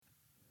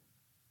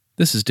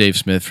This is Dave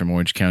Smith from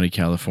Orange County,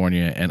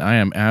 California, and I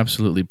am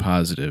absolutely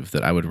positive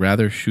that I would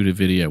rather shoot a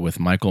video with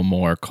Michael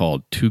Moore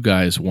called Two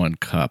Guys, One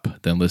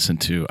Cup than listen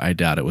to I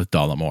Doubt It with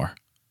Dollemocracy.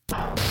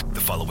 The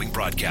following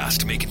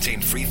broadcast may contain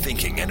free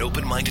thinking and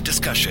open-minded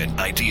discussion,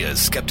 ideas,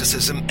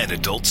 skepticism, and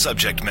adult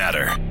subject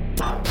matter.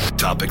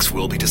 Topics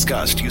will be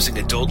discussed using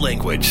adult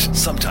language,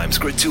 sometimes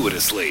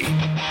gratuitously.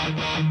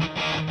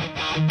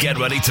 Get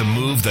ready to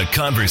move the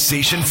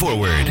conversation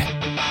forward.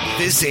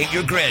 This ain't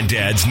your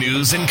granddad's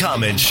news and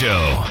comment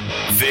show.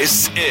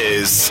 This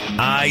is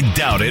I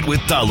Doubt It with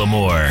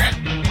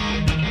Dollemocracy.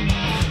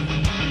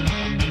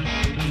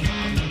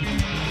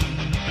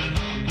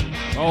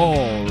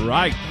 All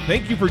right.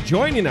 Thank you for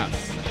joining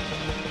us.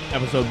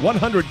 Episode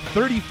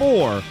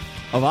 134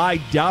 of I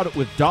Doubt It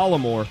with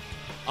Dollemocracy.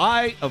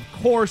 I, of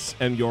course,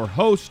 am your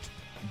host,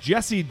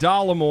 Jesse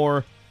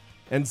Dollemocracy,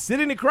 and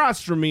sitting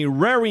across from me,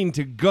 raring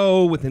to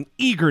go with an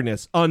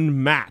eagerness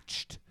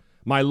unmatched,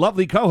 my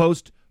lovely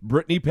co-host,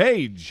 Brittany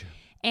Page.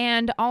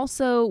 And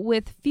also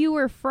with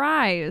fewer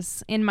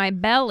fries in my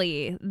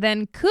belly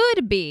than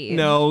could be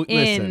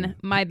in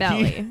my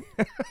belly.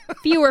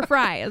 Fewer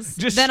fries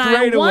than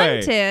I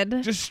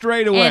wanted. Just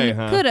straight away,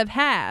 and could have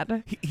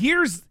had.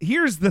 Here's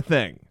the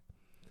thing.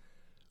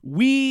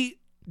 We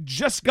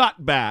just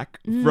got back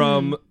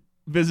from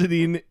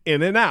visiting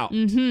In-N-Out,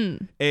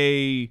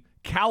 a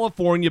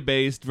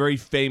California-based, very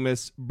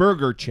famous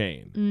burger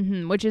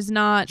chain. Which is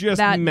not just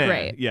that meh.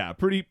 great. Yeah,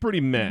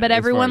 pretty meh. But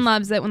everyone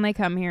loves it when they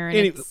come here.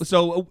 And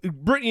so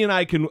Brittany and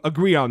I can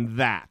agree on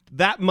that.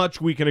 That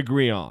much we can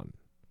agree on.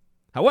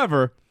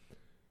 However,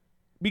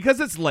 because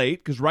it's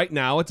late, because right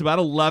now it's about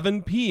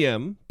 11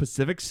 p.m.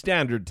 Pacific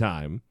Standard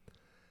Time,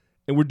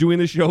 and we're doing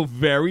the show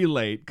very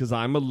late because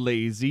I'm a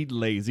lazy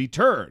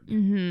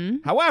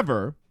turd.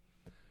 However,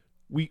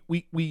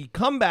 we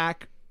come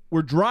back.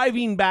 We're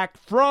driving back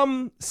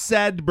from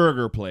said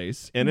burger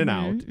place,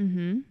 In-N-Out,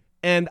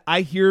 and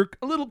I hear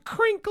a little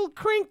crinkle,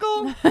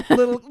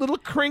 little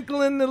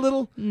crinkling, a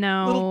little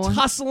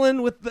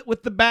tussling with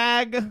the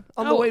bag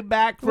on the way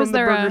back from the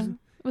burgers.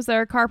 Was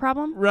there a car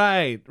problem?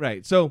 Right.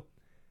 So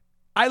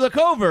I look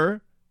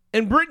over,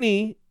 and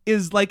Brittany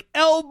is like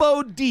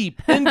elbow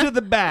deep into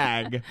the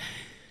bag,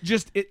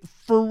 just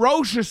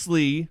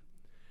ferociously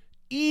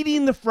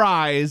eating the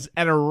fries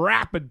at a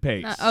rapid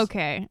pace.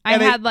 Okay. I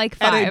had like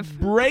 5. At a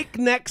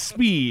breakneck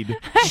speed,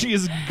 she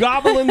is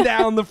gobbling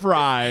down the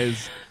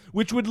fries,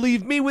 which would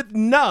leave me with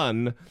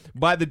none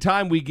by the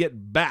time we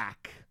get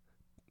back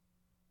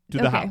to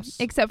the house.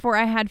 Except for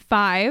I had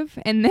 5,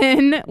 and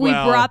then we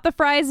brought the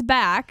fries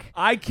back.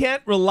 I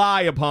can't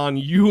rely upon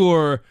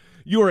your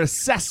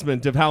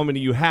assessment of how many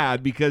you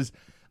had, because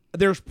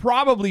there's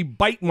probably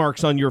bite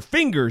marks on your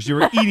fingers. You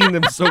were eating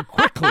them so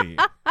quickly.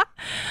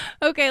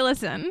 Okay,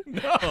 listen.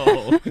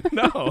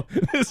 No,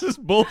 this is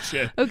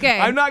bullshit. Okay.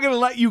 I'm not going to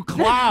let you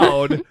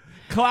cloud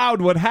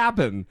what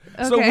happened.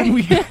 Okay. So when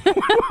we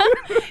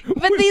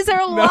But these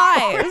are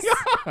lies.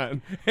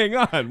 Hang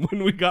on.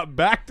 When we got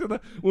back to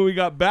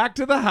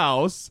the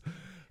house,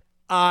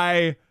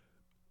 I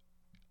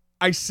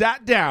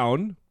sat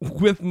down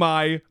with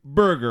my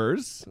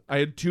burgers. I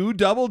had 2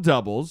 double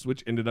doubles,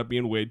 which ended up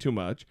being way too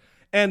much.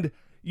 And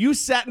you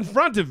sat in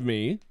front of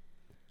me,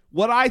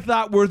 what I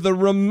thought were the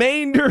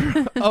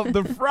remainder of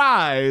the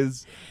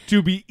fries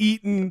to be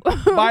eaten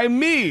by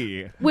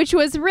me. Which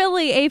was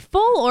really a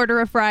full order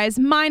of fries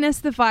minus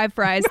the 5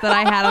 fries that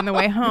I had on the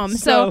way home.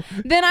 So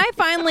then I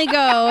finally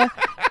go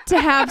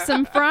to have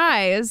some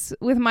fries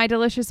with my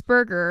delicious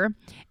burger,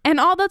 and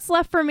all that's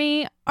left for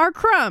me are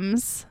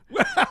crumbs.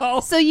 Well,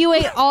 so you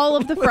ate all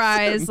of the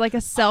fries like a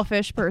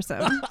selfish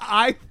person.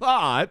 I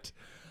thought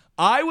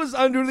I was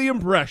under the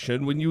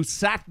impression when you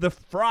sat the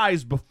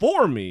fries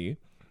before me,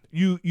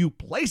 you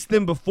placed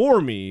them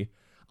before me,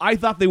 I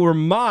thought they were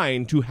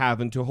mine to have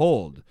and to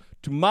hold,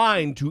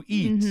 mine to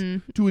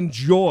eat, to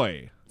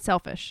enjoy.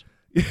 Selfish.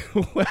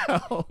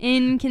 Well,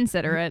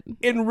 inconsiderate.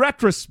 In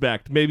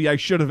retrospect, maybe I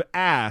should have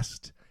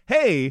asked,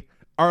 hey,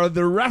 are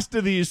the rest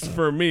of these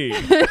for me?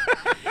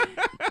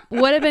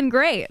 Would have been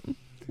great.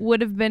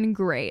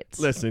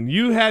 Listen,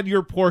 you had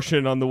your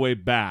portion on the way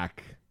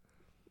back.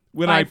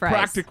 When 5 I fries.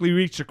 practically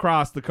reached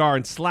across the car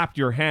and slapped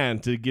your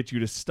hand to get you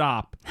to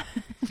stop,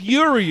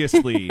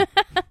 furiously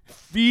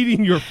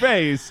feeding your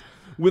face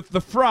with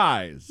the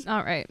fries.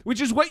 All right. Which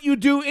is what you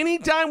do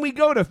anytime we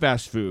go to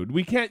fast food.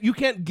 You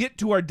can't get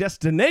to our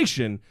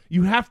destination.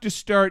 You have to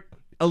start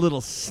a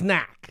little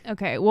snack.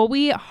 Okay. Well,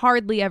 we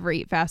hardly ever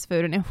eat fast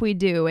food, and if we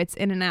do, it's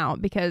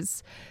In-N-Out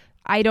because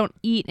I don't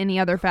eat any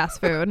other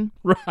fast food.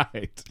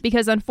 Right.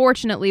 Because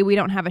unfortunately, we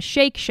don't have a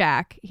Shake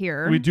Shack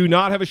here. We do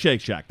not have a Shake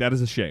Shack. That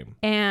is a shame.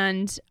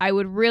 And I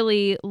would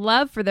really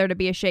love for there to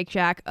be a Shake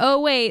Shack. Oh,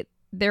 wait,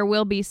 there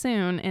will be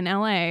soon in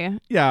LA.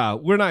 Yeah,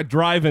 we're not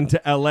driving to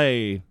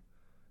LA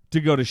to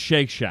go to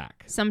Shake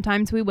Shack.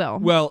 Sometimes we will.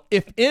 Well,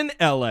 if in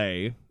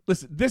LA,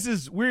 listen,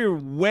 we're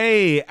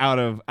way out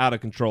of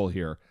control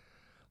here.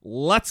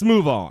 Let's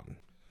move on.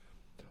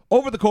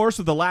 Over the course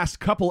of the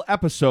last couple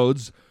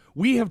episodes,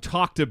 we have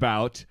talked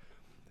about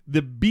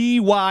the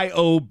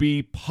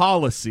BYOB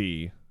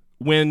policy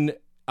when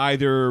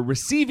either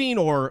receiving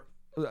or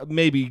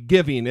maybe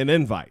giving an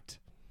invite.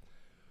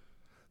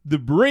 The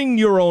bring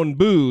your own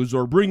booze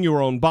or bring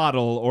your own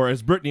bottle, or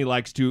as Brittany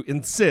likes to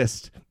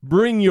insist,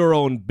 bring your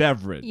own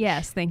beverage.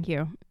 Yes, thank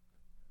you.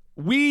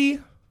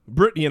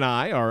 Brittany and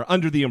I, are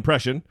under the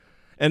impression,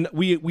 and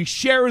we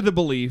share the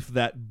belief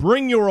that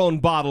bring your own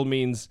bottle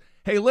means,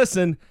 hey,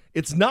 listen,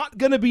 it's not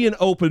going to be an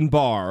open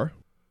bar,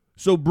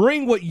 so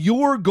bring what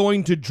you're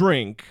going to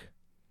drink.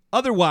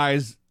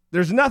 Otherwise,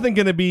 there's nothing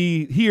going to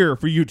be here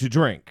for you to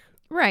drink.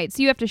 Right,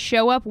 so you have to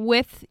show up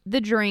with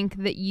the drink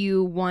that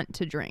you want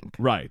to drink.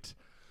 Right.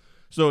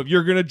 So if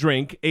you're going to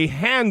drink a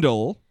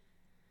handle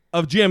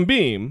of Jim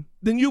Beam,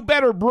 then you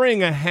better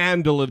bring a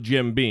handle of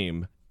Jim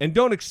Beam. And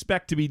don't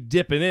expect to be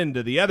dipping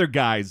into the other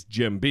guy's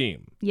Jim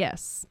Beam.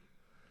 Yes.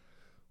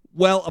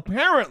 Well,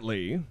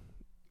 apparently,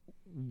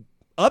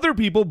 other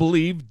people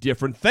believe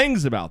different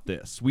things about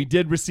this. We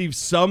did receive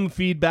some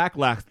feedback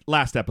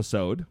last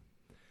episode,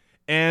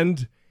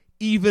 and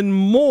even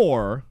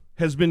more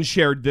has been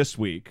shared this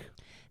week.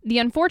 The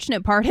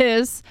unfortunate part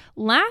is,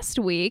 last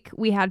week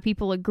we had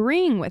people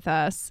agreeing with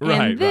us,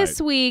 and this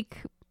week,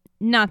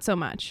 not so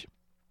much.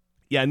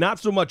 Yeah, not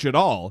so much at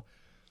all.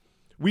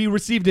 We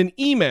received an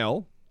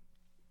email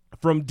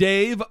from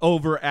Dave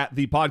over at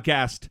the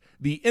podcast,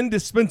 The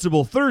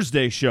Indispensable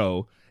Thursday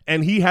Show,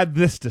 and he had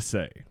this to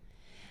say.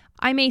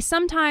 I may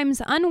sometimes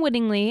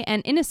unwittingly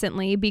and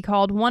innocently be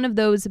called one of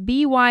those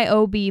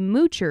BYOB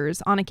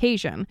moochers on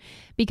occasion,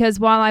 because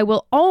while I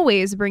will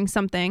always bring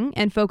something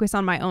and focus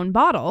on my own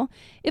bottle,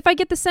 if I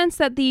get the sense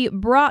that the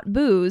brought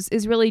booze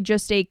is really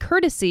just a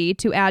courtesy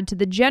to add to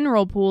the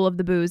general pool of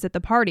the booze at the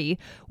party,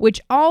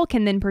 which all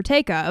can then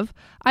partake of,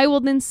 I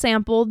will then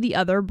sample the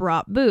other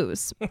brought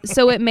booze.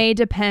 So it may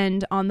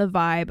depend on the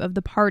vibe of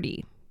the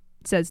party,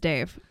 says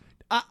Dave.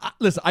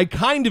 Listen, I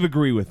kind of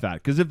agree with that,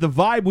 because if the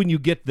vibe when you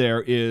get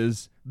there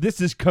is,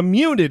 this is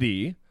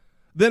community,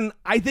 then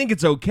I think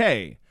it's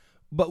okay.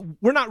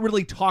 But we're not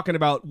really talking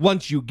about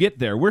once you get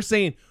there. We're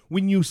saying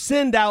when you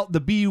send out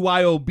the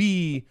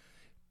BYOB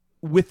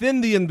within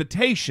the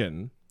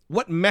invitation,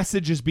 what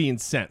message is being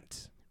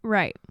sent?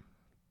 Right.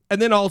 And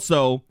then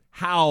also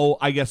how,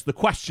 I guess the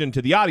question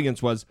to the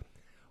audience was,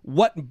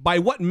 by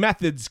what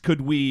methods could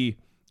we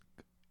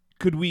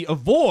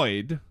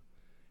avoid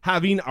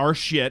having our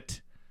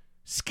shit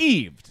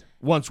skeeved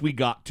once we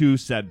got to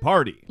said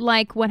party?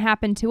 Like what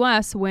happened to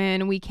us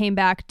when we came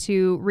back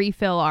to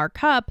refill our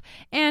cup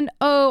and,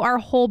 our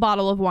whole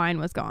bottle of wine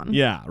was gone.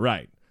 Yeah,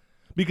 right.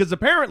 Because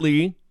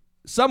apparently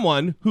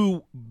someone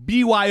who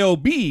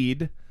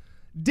BYOB'd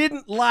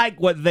didn't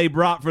like what they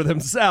brought for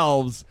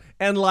themselves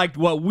and liked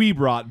what we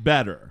brought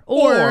better.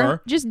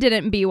 Or just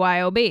didn't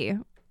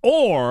BYOB.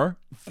 Or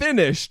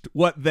finished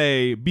what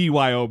they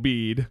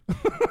BYOB'd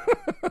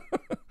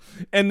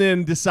and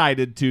then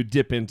decided to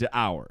dip into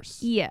ours.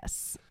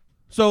 Yes.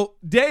 So,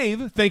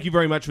 Dave, thank you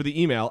very much for the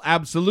email.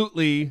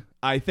 Absolutely,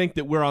 I think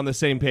that we're on the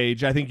same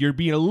page. I think you're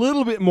being a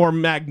little bit more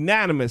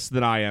magnanimous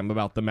than I am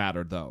about the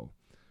matter, though.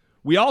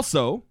 We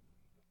also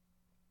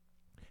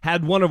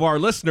had one of our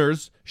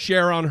listeners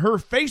share on her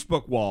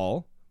Facebook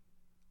wall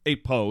a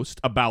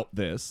post about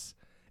this,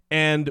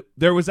 and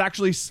there was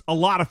actually a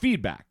lot of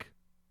feedback.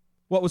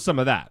 What was some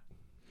of that?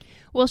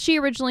 Well, she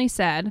originally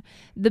said,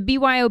 the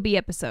BYOB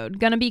episode,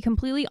 gonna be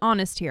completely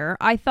honest here,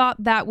 I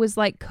thought that was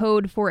like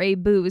code for a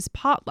booze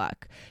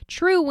potluck.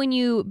 True, when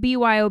you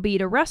BYOB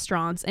to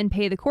restaurants and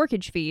pay the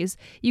corkage fees,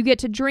 you get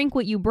to drink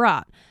what you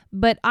brought.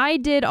 But I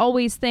did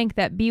always think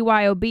that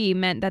BYOB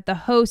meant that the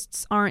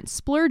hosts aren't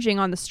splurging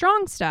on the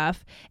strong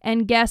stuff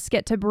and guests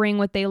get to bring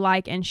what they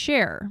like and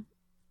share.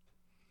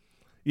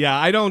 Yeah,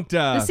 I don't...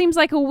 This seems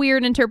like a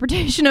weird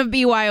interpretation of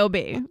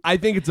BYOB. I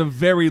think it's a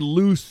very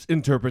loose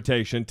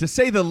interpretation, to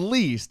say the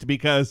least,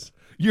 because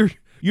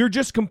you're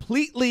just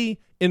completely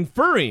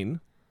inferring,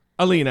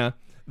 Alina,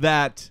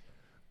 that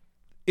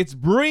it's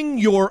bring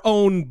your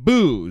own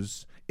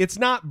booze. It's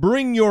not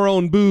bring your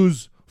own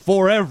booze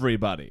for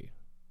everybody.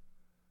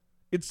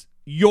 It's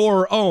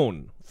your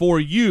own, for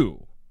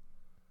you.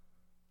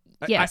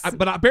 Yes.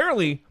 But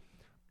apparently...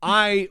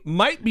 I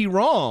might be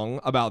wrong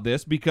about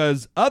this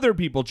because other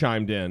people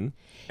chimed in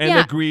and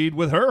agreed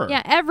with her.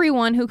 Yeah,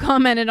 everyone who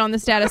commented on the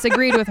status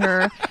agreed with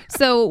her.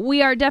 So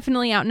we are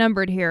definitely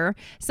outnumbered here.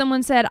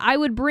 Someone said, I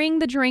would bring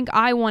the drink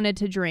I wanted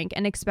to drink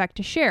and expect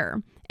to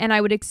share. And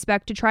I would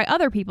expect to try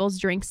other people's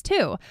drinks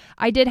too.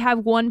 I did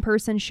have one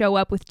person show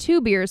up with 2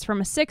 beers from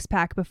a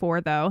 6-pack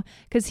before, though,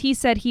 because he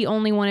said he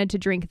only wanted to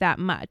drink that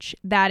much.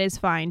 That is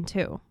fine,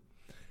 too.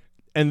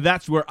 And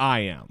that's where I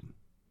am.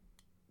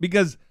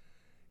 Because...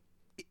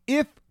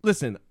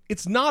 listen,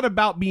 it's not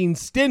about being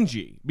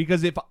stingy,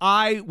 because if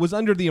I was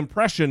under the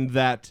impression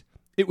that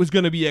it was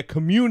going to be a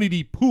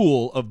community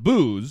pool of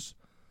booze,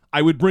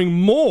 I would bring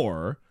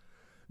more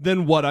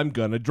than what I'm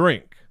going to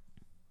drink.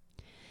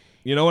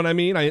 You know what I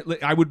mean?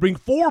 I would bring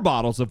 4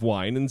 bottles of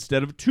wine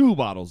instead of 2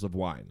 bottles of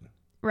wine.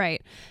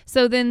 Right.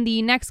 So then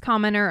the next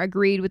commenter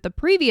agreed with the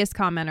previous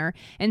commenter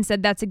and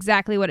said, that's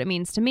exactly what it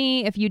means to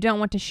me. If you don't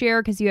want to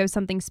share because you have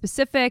something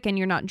specific and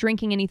you're not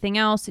drinking anything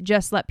else,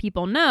 just let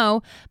people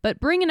know, but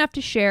bring enough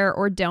to share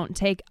or don't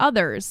take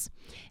others.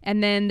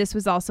 And then this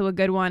was also a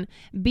good one.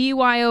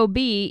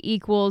 BYOB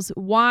equals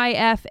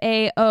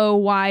YFAOYO.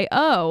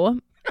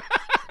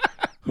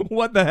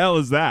 What the hell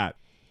is that?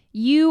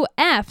 You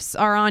Fs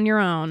are on your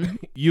own.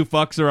 You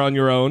fucks are on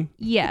your own?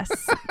 Yes.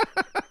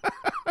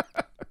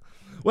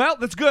 Well,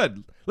 that's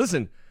good.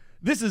 Listen,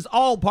 this is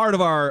all part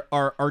of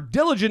our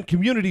diligent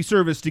community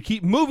service to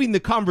keep moving the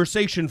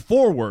conversation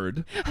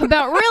forward.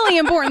 About really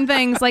important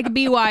things like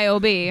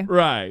BYOB.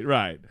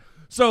 Right.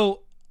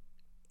 So,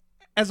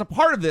 as a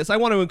part of this, I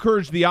want to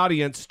encourage the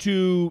audience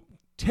to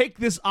take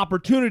this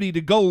opportunity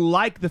to go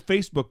like the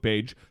Facebook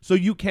page so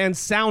you can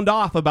sound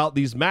off about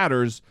these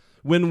matters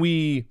when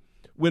we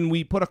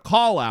put a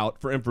call out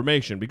for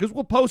information, because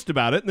we'll post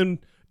about it, and then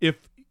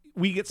if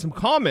we get some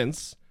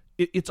comments,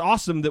 it's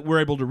awesome that we're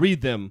able to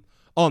read them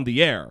on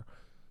the air.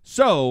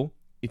 So,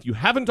 if you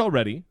haven't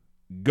already,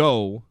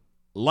 go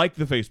like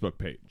the Facebook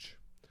page.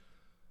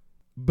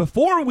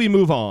 Before we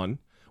move on,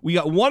 we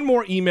got one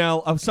more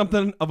email of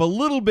something of a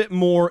little bit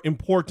more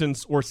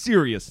importance or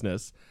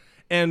seriousness,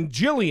 and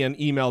Jillian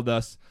emailed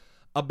us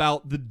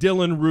about the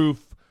Dylan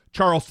Roof,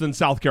 Charleston,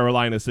 South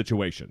Carolina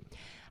situation.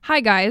 Hi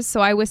guys,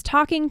 so I was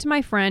talking to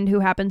my friend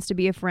who happens to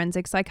be a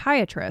forensic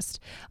psychiatrist.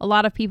 A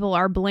lot of people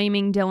are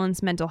blaming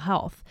Dylan's mental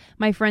health.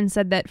 My friend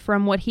said that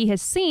from what he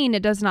has seen,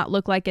 it does not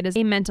look like it is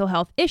a mental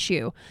health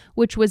issue,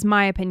 which was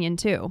my opinion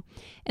too.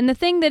 And the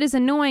thing that is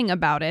annoying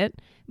about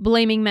it,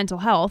 blaming mental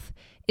health,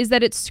 is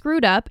that it's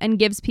screwed up and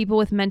gives people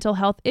with mental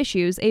health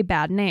issues a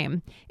bad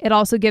name. It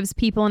also gives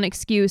people an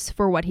excuse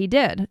for what he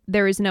did.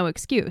 There is no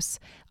excuse.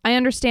 I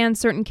understand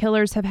certain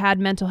killers have had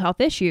mental health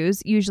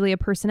issues, usually a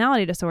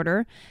personality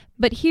disorder,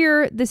 but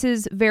here this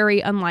is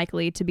very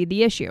unlikely to be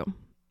the issue.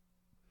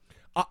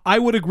 I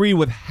would agree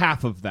with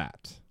half of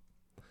that.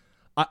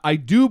 I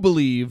do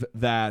believe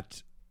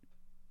that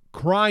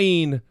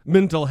crying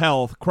mental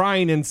health,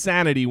 crying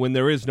insanity when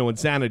there is no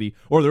insanity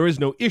or there is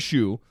no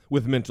issue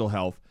with mental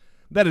health,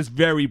 that is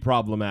very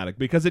problematic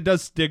because it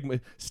does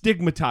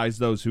stigmatize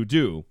those who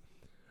do.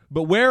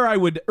 But where I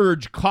would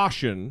urge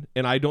caution,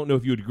 and I don't know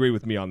if you would agree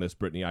with me on this,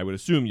 Brittany, I would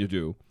assume you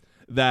do,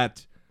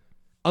 that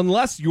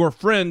unless your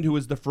friend who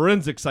is the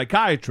forensic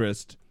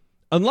psychiatrist,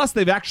 unless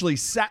they've actually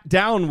sat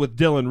down with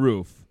Dylan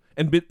Roof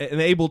and been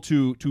able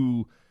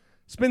to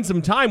spend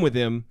some time with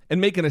him and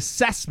make an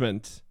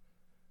assessment,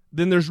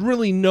 then there's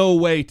really no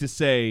way to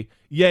say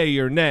yay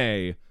or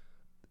nay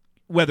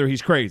whether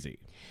he's crazy.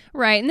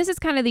 Right, and this is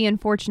kind of the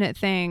unfortunate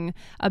thing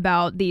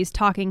about these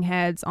talking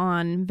heads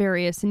on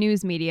various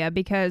news media,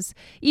 because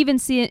even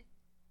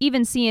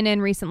CNN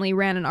recently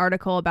ran an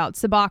article about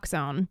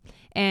Suboxone,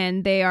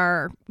 and they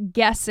are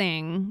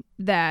guessing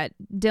that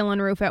Dylan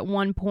Roof at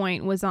one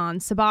point was on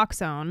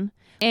Suboxone,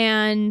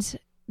 and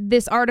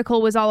this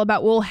article was all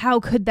about, well, how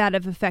could that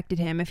have affected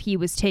him if he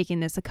was taking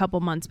this a couple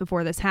months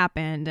before this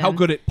happened? And how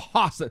could it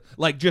possibly,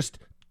 like, just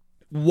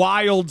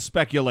wild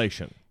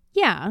speculation.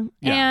 Yeah,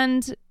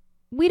 and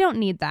we don't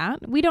need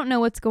that. We don't know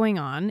what's going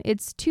on.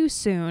 It's too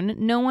soon.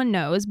 No one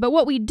knows. But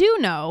what we do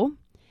know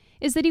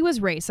is that he was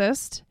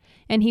racist,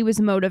 and he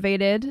was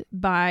motivated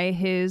by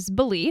his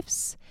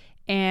beliefs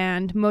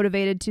and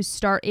motivated to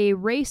start a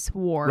race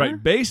war.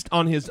 Right, based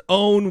on his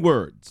own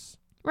words.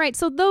 Right,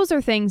 so those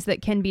are things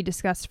that can be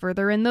discussed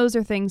further, and those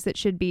are things that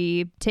should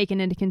be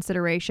taken into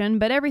consideration.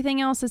 But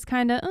everything else is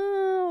kind of,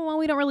 well,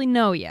 we don't really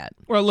know yet.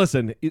 Well,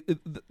 listen,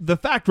 the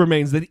fact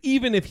remains that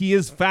even if he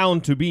is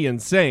found to be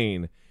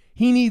insane,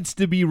 he needs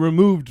to be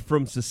removed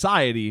from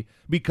society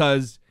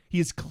because he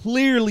is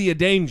clearly a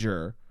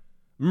danger,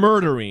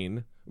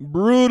 murdering,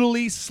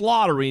 brutally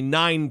slaughtering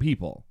 9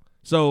 people.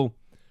 So,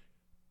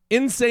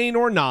 insane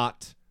or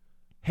not,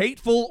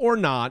 hateful or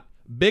not,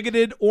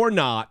 bigoted or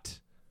not,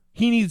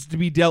 he needs to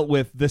be dealt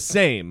with the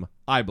same,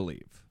 I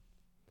believe.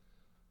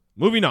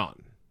 Moving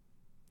on.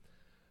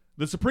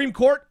 The Supreme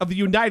Court of the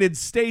United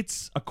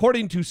States,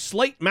 according to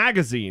Slate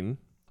magazine,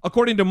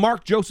 according to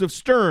Marc Joseph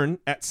Stern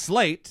at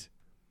Slate,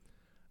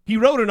 he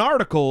wrote an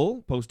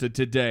article posted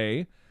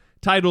today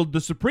titled,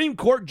 "The Supreme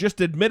Court Just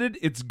Admitted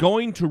It's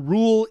Going to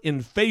Rule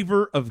in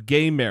Favor of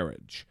Gay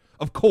Marriage."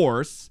 Of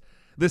course,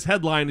 this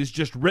headline is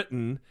just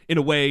written in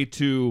a way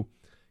to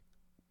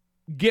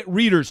get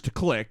readers to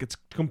click. It's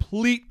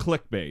complete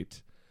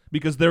clickbait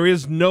because there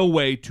is no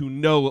way to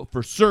know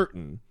for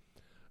certain,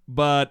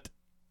 but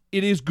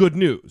it is good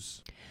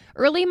news.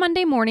 Early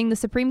Monday morning, the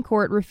Supreme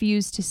Court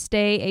refused to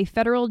stay a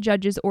federal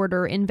judge's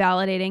order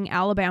invalidating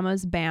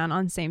Alabama's ban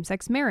on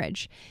same-sex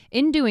marriage.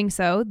 In doing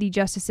so, the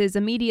justices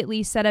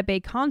immediately set up a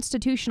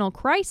constitutional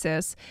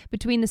crisis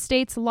between the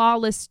state's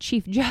lawless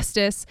Chief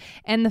Justice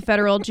and the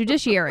federal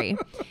judiciary.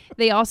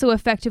 They also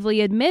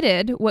effectively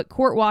admitted what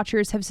court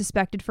watchers have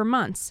suspected for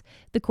months.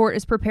 The court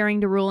is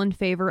preparing to rule in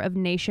favor of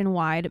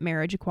nationwide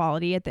marriage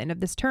equality at the end of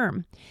this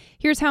term.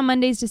 Here's how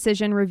Monday's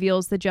decision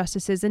reveals the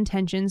justices'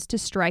 intentions to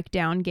strike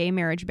down gay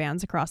marriage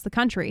bans across the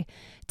country.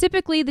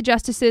 Typically, the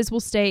justices will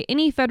stay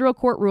any federal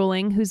court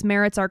ruling whose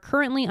merits are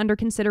currently under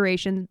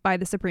consideration by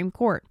the Supreme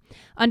Court.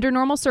 Under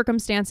normal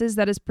circumstances,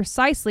 that is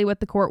precisely what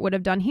the court would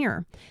have done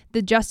here.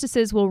 The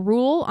justices will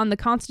rule on the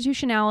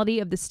constitutionality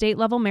of the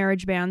state-level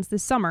marriage bans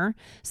this summer,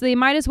 so they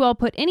might as well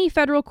put any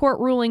federal court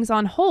rulings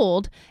on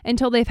hold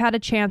until they've had a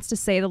chance to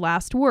say the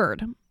last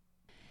word.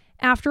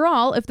 After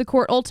all, if the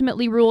court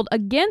ultimately ruled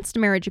against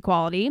marriage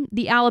equality,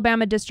 the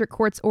Alabama District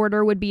Court's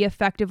order would be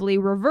effectively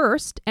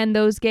reversed, and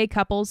those gay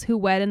couples who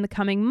wed in the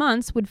coming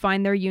months would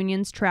find their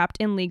unions trapped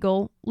in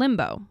legal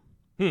limbo.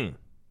 It's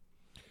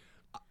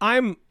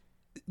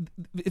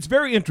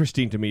very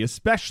interesting to me,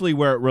 especially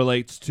where it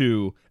relates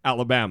to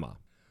Alabama.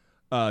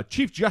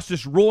 Chief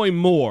Justice Roy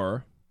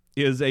Moore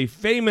is a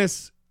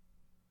famous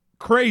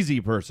crazy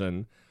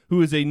person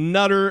who is a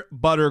nutter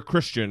butter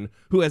Christian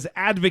who has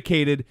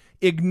advocated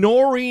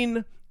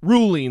ignoring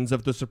rulings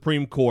of the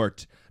Supreme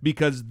Court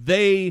because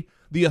the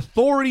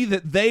authority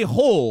that they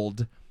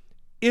hold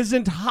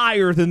isn't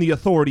higher than the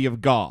authority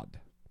of God.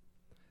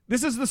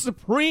 This is the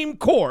Supreme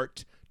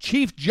Court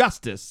Chief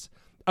Justice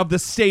of the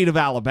state of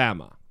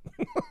Alabama.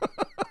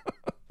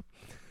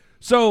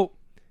 So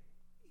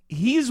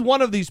he's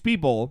one of these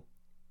people,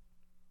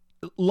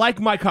 like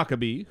Mike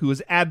Huckabee, who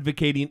is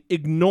advocating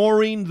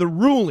ignoring the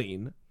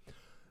ruling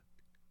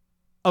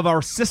of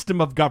our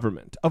system of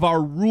government, of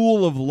our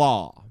rule of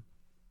law.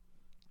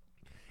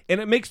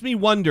 And it makes me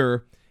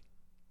wonder,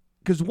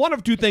 because one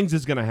of two things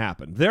is going to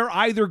happen. They're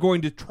either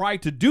going to try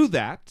to do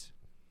that,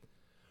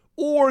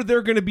 or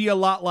they're going to be a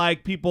lot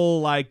like people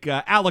like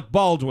Alec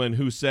Baldwin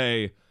who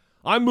say,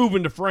 I'm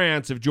moving to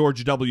France if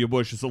George W.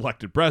 Bush is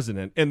elected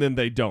president, and then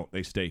they don't.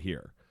 They stay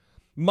here.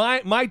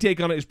 My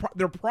take on it is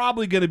they're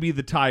probably going to be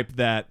the type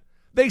that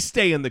they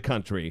stay in the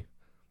country.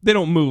 They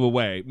don't move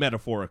away,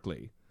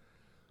 metaphorically.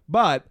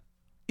 But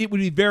it would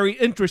be very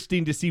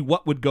interesting to see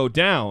what would go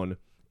down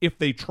if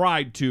they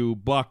tried to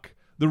buck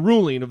the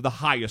ruling of the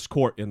highest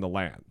court in the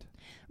land.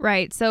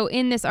 Right. So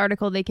in this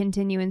article, they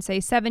continue and say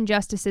 7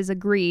 justices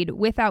agreed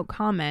without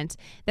comment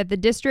that the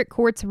district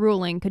court's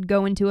ruling could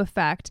go into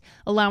effect,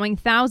 allowing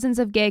thousands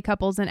of gay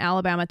couples in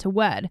Alabama to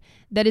wed.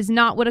 That is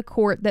not what a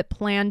court that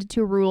planned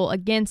to rule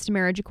against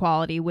marriage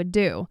equality would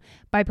do.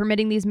 By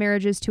permitting these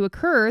marriages to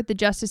occur, the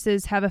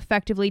justices have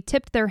effectively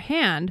tipped their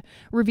hand,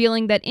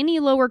 revealing that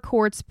any lower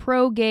court's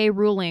pro-gay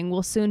ruling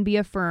will soon be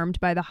affirmed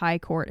by the high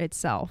court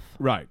itself.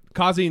 Right.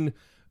 Causing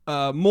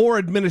more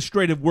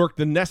administrative work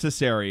than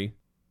necessary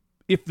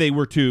if they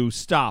were to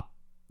stop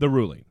the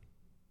ruling,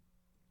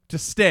 to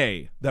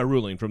stay that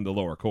ruling from the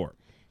lower court.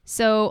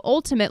 So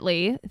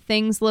ultimately,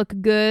 things look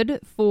good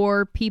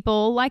for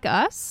people like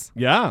us.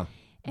 Yeah.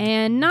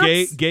 And not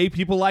gay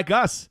people like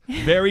us.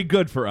 Very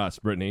good for us,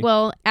 Brittany.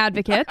 Well,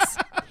 advocates.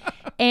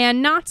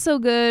 And not so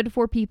good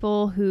for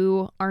people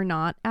who are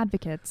not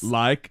advocates.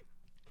 Like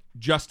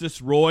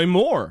Justice Roy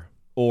Moore,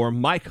 or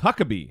Mike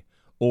Huckabee,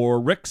 or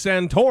Rick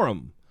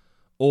Santorum,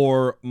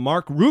 or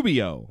Mark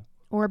Rubio.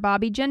 Or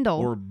Bobby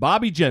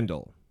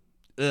Jindal.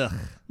 Ugh.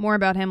 More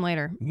about him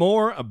later.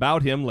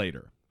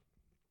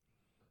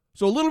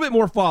 So a little bit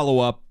more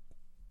follow-up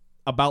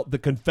about the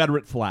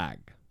Confederate flag.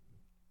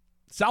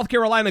 South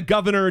Carolina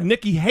Governor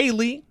Nikki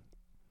Haley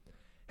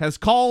has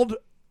called,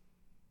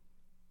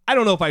 I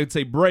don't know if I would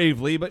say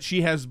bravely, but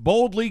she has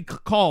boldly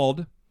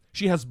called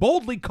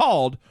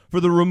for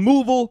the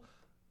removal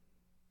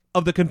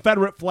of the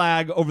Confederate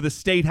flag over the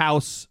state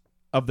house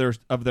of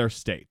their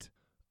state.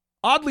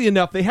 Oddly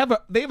enough, they have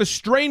a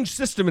strange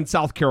system in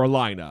South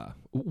Carolina.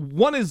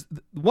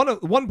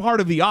 One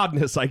part of the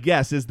oddness, I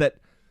guess, is that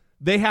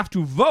they have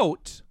to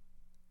vote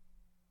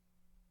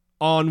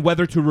on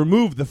whether to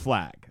remove the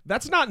flag.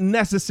 That's not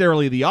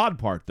necessarily the odd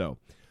part, though.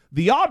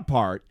 The odd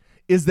part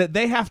is that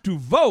they have to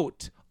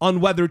vote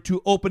on whether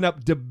to open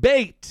up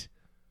debate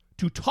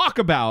to talk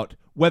about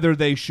whether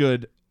they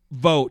should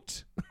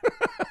vote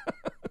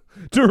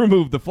to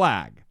remove the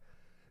flag.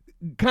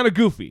 Kind of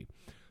goofy.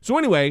 So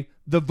anyway,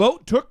 the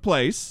vote took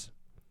place,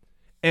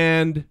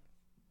 and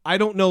I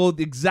don't know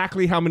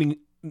exactly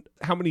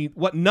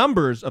what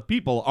numbers of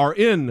people are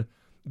in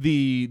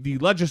the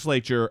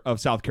legislature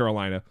of South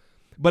Carolina,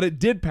 but it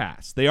did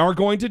pass. They are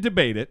going to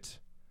debate it,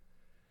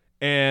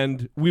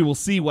 and we will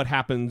see what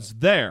happens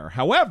there.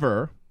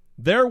 However,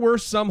 there were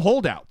some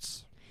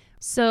holdouts.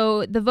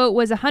 So the vote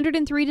was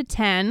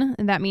 103-10,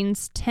 and that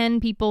means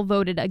 10 people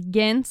voted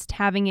against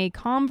having a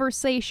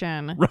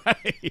conversation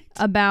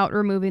about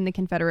removing the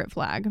Confederate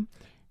flag.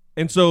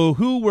 And so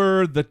who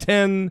were the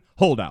 10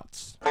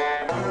 holdouts?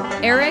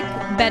 Eric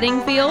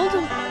Bedingfield.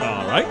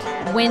 All right.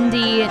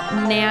 Wendy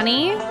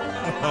Nanny.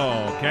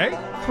 Okay.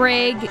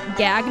 Craig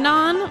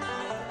Gagnon.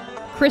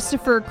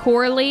 Christopher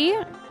Corley.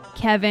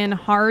 Kevin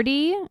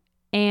Hardy.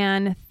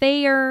 Ann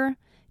Thayer.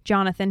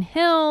 Jonathan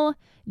Hill.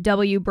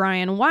 W.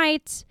 Brian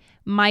White.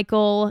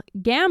 Michael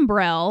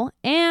Gambrell,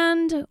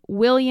 and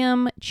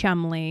William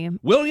Chumley.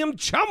 William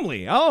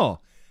Chumley. Oh,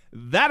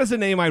 that is a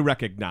name I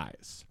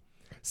recognize.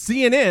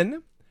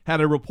 CNN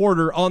had a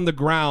reporter on the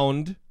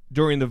ground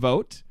during the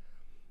vote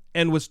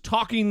and was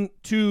talking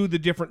to the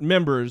different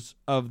members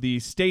of the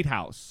state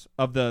house,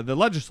 of the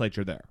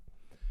legislature there.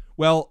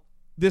 Well,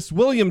 this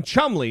William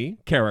Chumley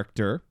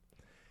character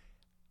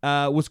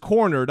was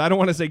cornered. I don't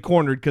want to say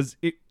cornered because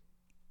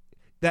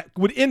that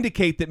would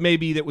indicate that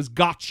maybe that was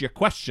gotcha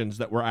questions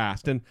that were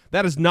asked, and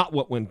that is not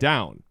what went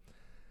down.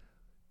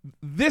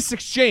 This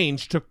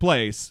exchange took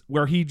place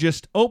where he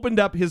just opened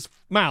up his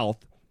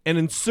mouth and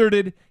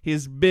inserted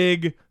his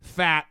big,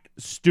 fat,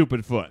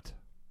 stupid foot.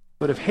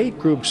 But if hate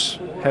groups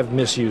have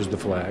misused the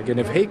flag, and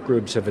if hate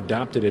groups have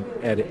adopted it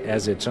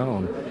as its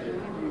own,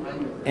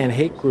 and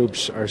hate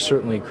groups are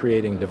certainly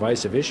creating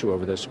divisive issue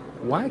over this,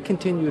 why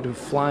continue to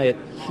fly it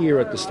here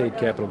at the state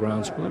capitol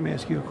grounds? Well, let me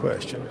ask you a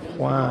question.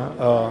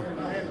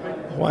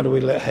 Why do we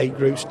let hate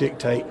groups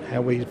dictate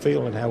how we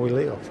feel and how we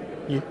live?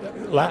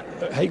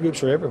 Hate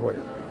groups are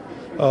everywhere.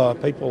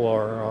 People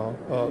are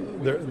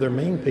they're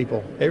mean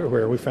people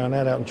everywhere. We found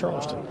that out in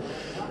Charleston.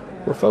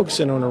 We're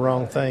focusing on the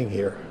wrong thing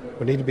here.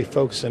 We need to be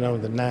focusing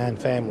on the 9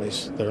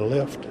 families that are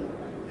left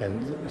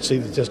and see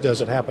that this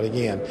doesn't happen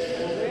again.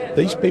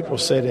 These people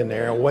sat in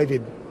there and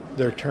waited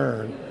their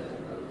turn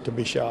to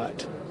be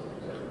shot.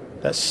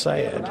 That's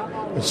sad.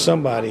 And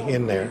somebody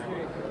in there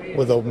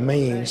with a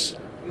means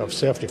of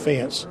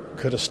self-defense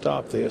could have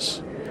stopped this,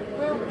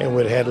 and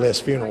we'd have had less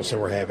funerals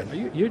than we're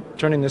having. You're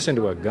turning this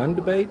into a gun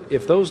debate?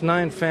 If those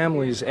 9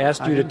 families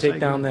asked you to take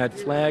down that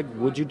flag,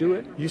 would you do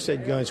it? You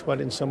said guns. Why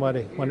didn't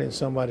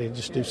somebody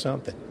just do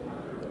something?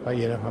 Why?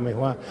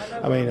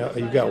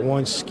 You've got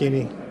one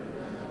skinny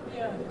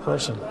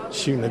person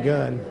shooting a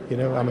gun.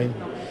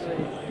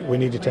 We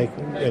need to take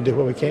and do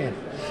what we can.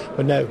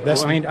 But no,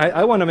 that's.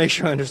 I want to make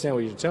sure I understand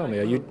what you're telling me.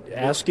 Are you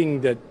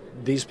asking that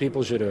these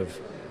people should have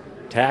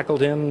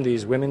tackled him?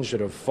 These women should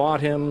have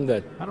fought him?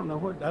 That I don't know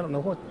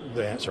what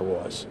the answer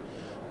was,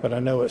 but I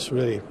know it's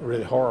really,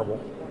 really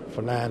horrible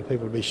for 9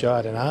 people to be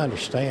shot, and I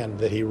understand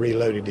that he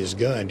reloaded his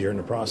gun during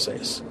the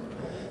process.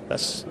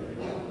 That's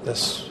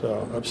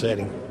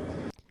upsetting.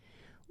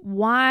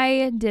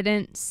 Why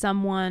didn't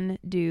someone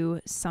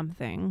do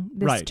something?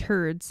 This Right.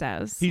 turd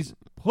says. He's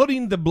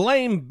putting the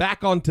blame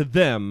back onto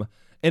them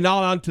and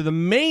not onto the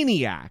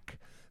maniac,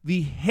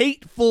 the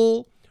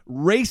hateful,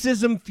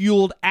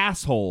 racism-fueled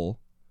asshole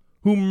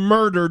who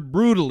murdered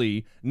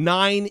brutally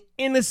 9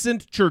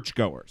 innocent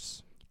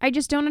churchgoers. I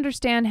just don't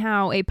understand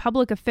how a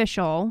public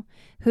official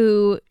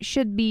who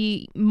should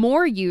be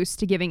more used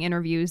to giving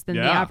interviews than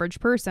the average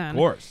person Of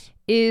course.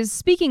 is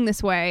speaking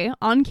this way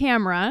on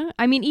camera.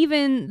 I mean,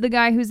 even the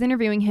guy who's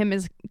interviewing him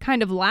is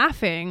kind of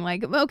laughing,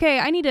 like, okay,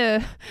 I need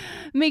to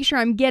make sure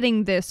I'm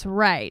getting this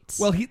right.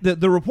 Well,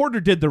 the reporter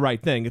did the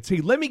right thing. It's,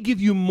 hey, let me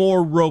give you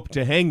more rope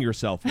to hang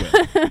yourself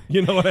with.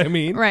 You know what I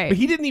mean? Right. But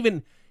he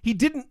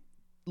didn't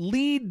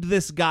lead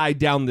this guy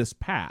down this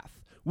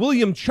path.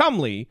 William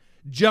Chumley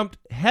jumped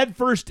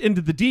headfirst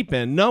into the deep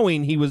end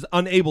knowing he was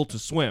unable to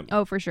swim.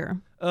 Oh, for sure.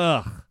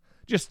 Ugh,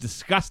 just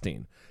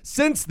disgusting.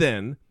 Since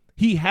then,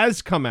 he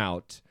has come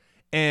out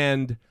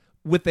and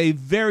with a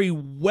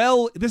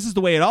this is the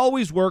way it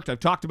always worked.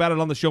 I've talked about it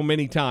on the show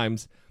many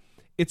times.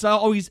 It's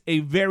always a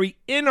very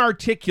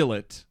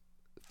inarticulate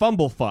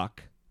fumblefuck.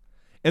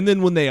 And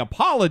then when they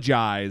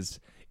apologize,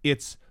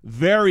 it's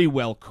very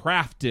well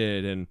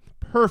crafted and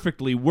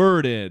perfectly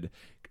worded,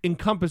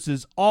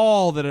 encompasses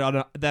all that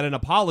an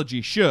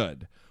apology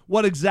should.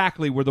 What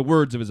exactly were the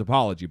words of his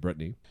apology,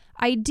 Brittany?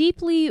 I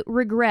deeply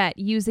regret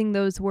using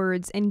those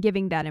words and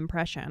giving that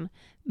impression.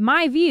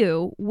 My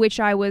view, which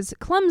I was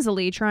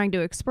clumsily trying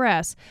to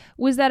express,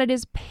 was that it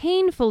is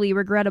painfully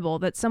regrettable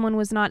that someone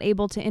was not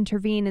able to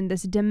intervene in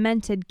this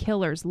demented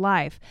killer's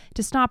life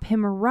to stop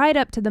him right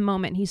up to the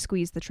moment he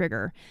squeezed the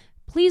trigger.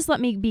 Please let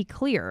me be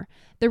clear.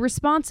 The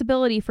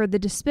responsibility for the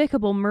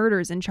despicable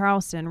murders in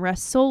Charleston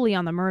rests solely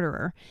on the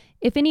murderer.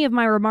 If any of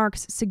my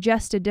remarks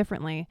suggested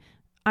differently,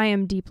 I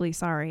am deeply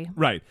sorry.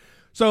 Right.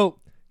 So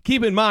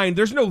keep in mind,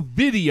 there's no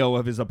video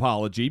of his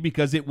apology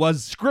because it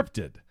was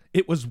scripted.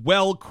 It was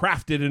well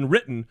crafted and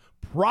written,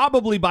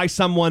 probably by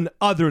someone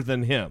other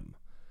than him.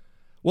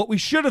 What we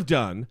should have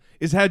done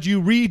is had you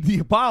read the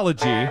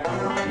apology.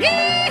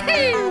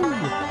 Yee-hoo!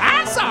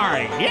 I'm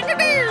sorry.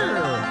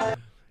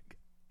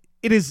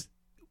 It is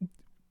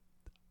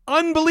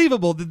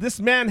unbelievable that this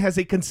man has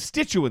a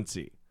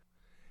constituency.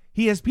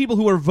 He has people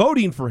who are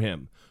voting for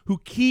him, who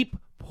keep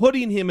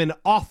putting him in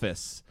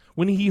office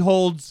when he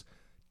holds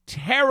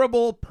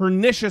terrible,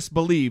 pernicious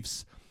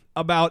beliefs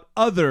about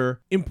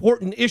other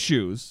important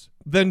issues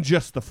than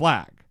just the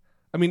flag.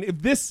 I mean,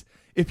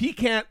 if he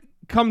can't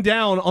come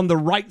down on the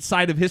right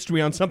side of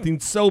history on something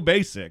so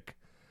basic,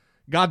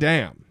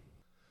 goddamn.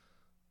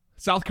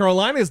 South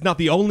Carolina is not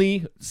the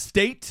only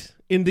state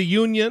in the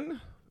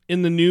Union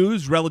in the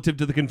news relative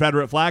to the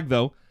Confederate flag,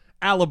 though.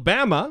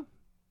 Alabama,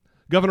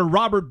 Governor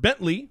Robert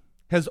Bentley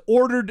has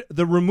ordered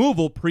the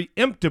removal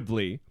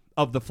preemptively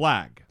of the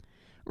flag.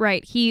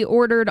 Right. He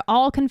ordered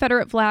all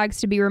Confederate flags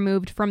to be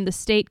removed from the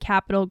state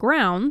capitol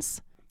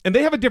grounds. And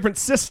they have a different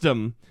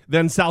system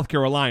than South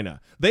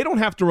Carolina. They don't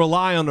have to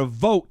rely on a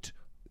vote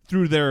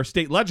through their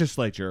state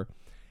legislature.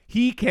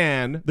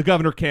 The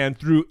governor can,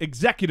 through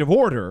executive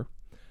order,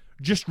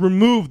 just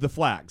remove the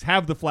flags,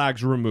 have the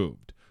flags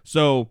removed.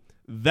 So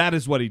that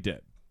is what he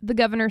did. The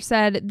governor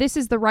said, "This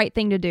is the right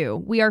thing to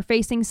do. We are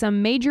facing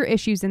some major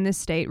issues in this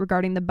state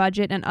regarding the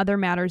budget and other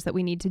matters that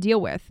we need to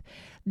deal with.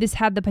 This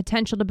had the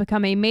potential to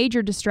become a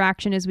major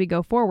distraction as we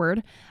go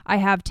forward. I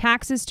have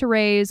taxes to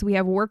raise, we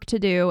have work to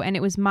do, and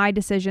it was my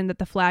decision that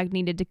the flag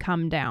needed to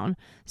come down."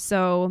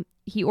 So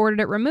he ordered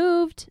it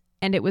removed,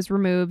 and it was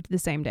removed the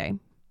same day.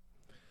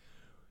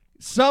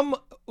 Some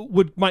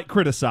might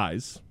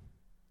criticize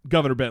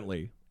Governor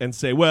Bentley and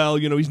say, well,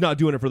 he's not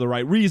doing it for the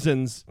right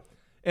reasons.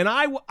 And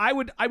I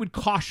would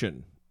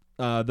caution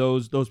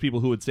those people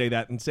who would say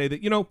that and say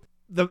that,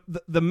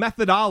 the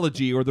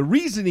methodology or the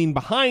reasoning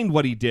behind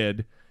what he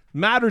did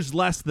matters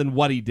less than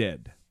what he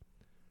did.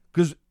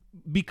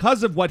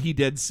 Because of what he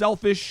did,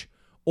 selfish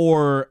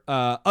or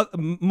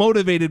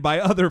motivated by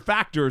other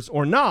factors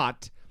or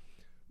not,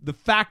 the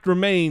fact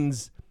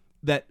remains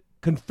that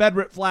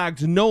Confederate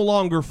flags no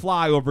longer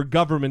fly over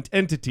government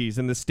entities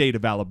in the state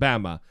of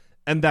Alabama,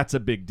 and that's a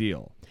big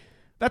deal.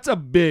 That's a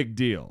big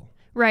deal.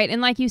 Right.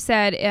 And like you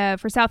said,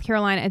 for South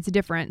Carolina, it's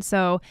different.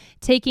 So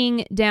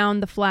taking down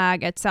the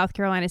flag at South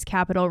Carolina's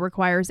Capitol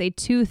requires a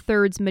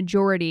 2/3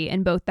 majority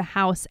in both the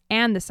House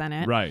and the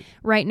Senate. Right.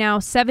 Right now,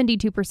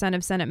 72%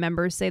 of Senate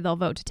members say they'll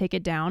vote to take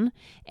it down,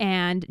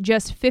 and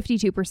just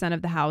 52%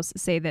 of the House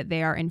say that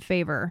they are in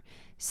favor.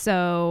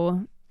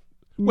 So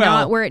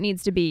not where it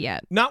needs to be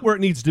yet. Not where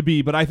it needs to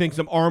be, but I think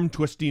some arm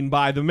twisting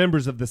by the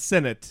members of the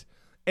Senate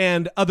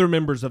and other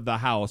members of the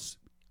House.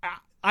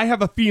 I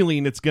have a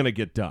feeling it's going to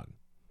get done.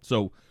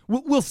 So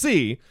we'll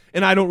see,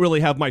 and I don't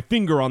really have my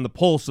finger on the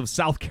pulse of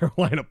South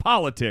Carolina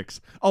politics.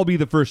 I'll be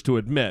the first to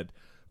admit,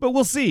 but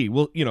we'll see.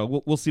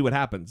 We'll see what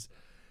happens.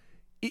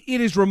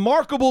 It is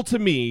remarkable to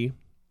me,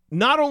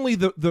 not only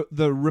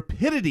the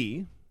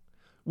rapidity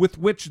with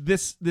which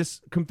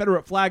this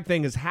Confederate flag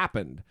thing has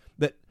happened,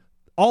 that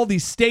all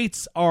these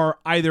states are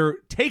either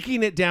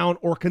taking it down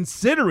or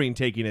considering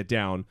taking it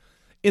down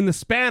in the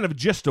span of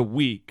just a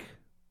week,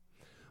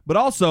 but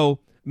also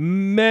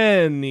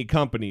many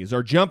companies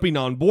are jumping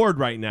on board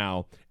right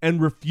now and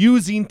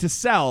refusing to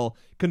sell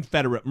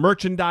Confederate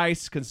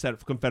merchandise,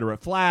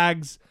 Confederate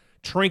flags,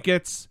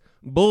 trinkets,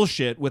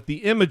 bullshit with the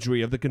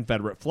imagery of the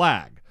Confederate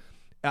flag.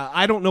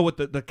 I don't know what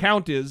the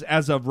count is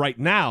as of right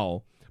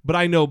now, but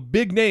I know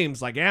big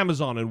names like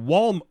Amazon and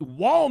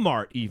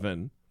Walmart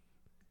even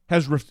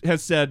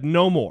has said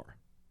no more.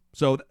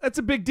 So that's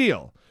a big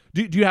deal.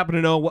 Do you happen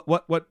to know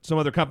what some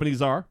other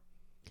companies are?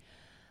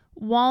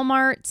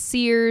 Walmart,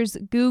 Sears,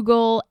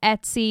 Google,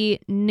 Etsy,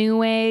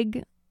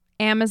 Newegg,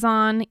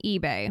 Amazon,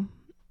 eBay.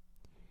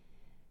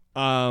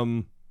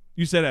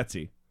 You said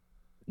Etsy.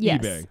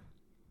 Yes. eBay.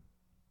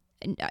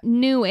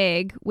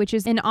 Newegg, which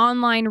is an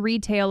online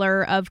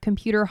retailer of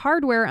computer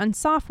hardware and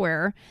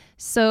software.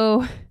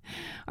 So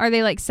are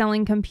they like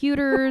selling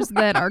computers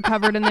that are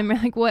covered in them?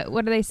 Like what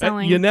are they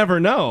selling? You never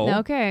know.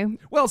 Okay.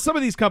 Well, some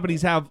of these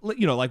companies have, like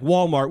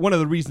Walmart, one of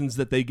the reasons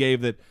that they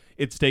gave that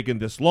it's taken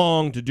this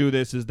long to do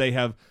this is they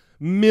have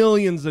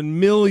millions and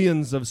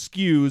millions of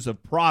SKUs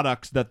of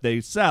products that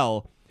they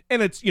sell.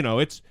 And it's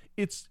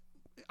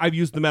I've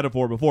used the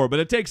metaphor before, but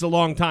it takes a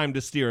long time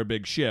to steer a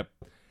big ship.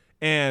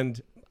 And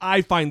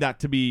I find that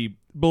to be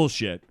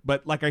bullshit.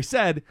 But like I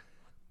said,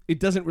 it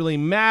doesn't really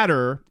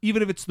matter.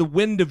 Even if it's the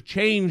wind of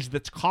change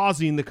that's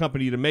causing the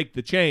company to make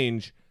the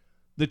change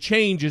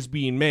is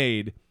being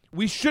made.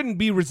 We shouldn't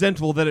be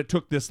resentful that it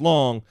took this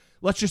long.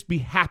 Let's just be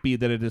happy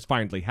that it has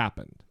finally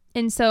happened.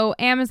 And so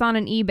Amazon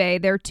and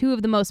eBay, they're two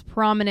of the most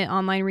prominent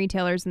online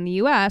retailers in the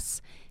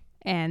U.S.,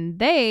 and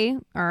they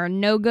are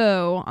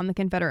no-go on the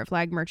Confederate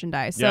flag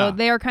merchandise. So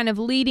they are kind of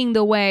leading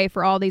the way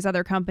for all these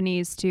other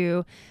companies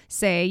to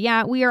say,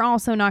 yeah, we are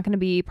also not going to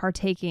be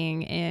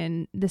partaking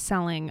in the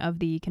selling of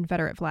the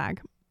Confederate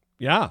flag.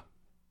 Yeah.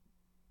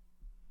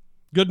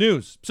 Good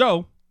news.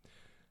 So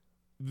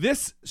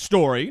this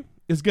story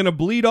is going to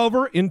bleed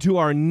over into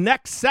our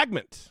next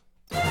segment.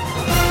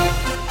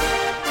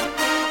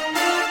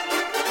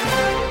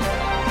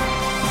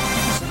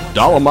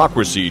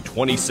 Dollemocracy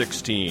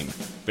 2016.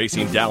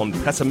 Facing down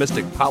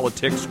pessimistic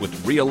politics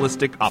with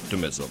realistic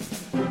optimism.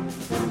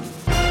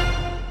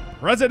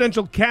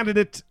 Presidential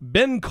candidate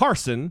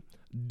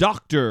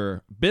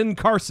Dr. Ben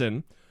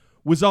Carson,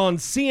 was on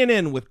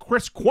CNN with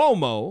Chris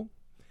Cuomo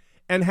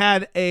and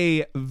had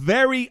a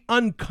very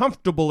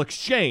uncomfortable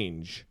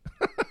exchange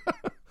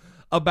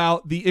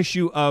about the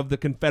issue of the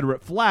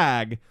Confederate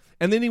flag.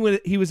 And then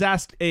he was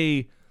asked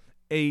a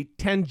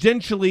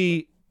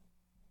tangentially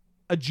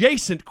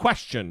adjacent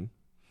question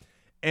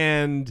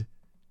and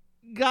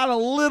got a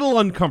little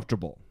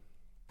uncomfortable.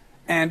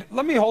 And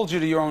let me hold you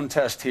to your own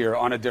test here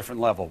on a different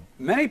level.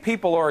 Many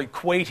people are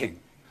equating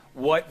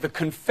what the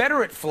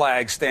Confederate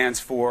flag stands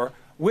for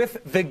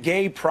with the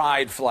gay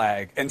pride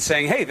flag and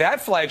saying, hey,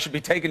 that flag should be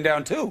taken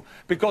down too,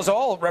 because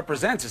all it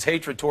represents is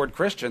hatred toward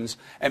Christians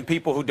and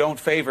people who don't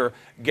favor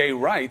gay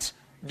rights.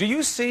 Do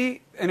you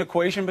see an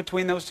equation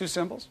between those two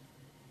symbols?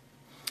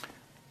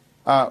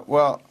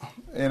 Well,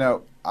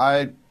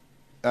 I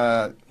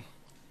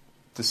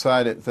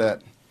decided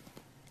that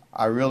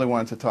I really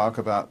wanted to talk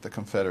about the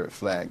Confederate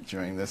flag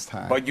during this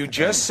time. But you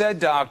just said,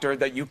 Doctor,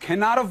 that you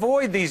cannot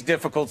avoid these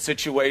difficult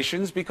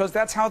situations because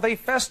that's how they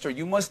fester.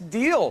 You must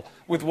deal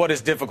with what is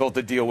difficult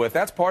to deal with.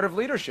 That's part of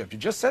leadership. You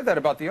just said that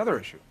about the other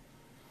issue.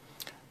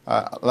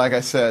 Like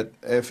I said,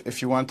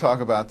 if you want to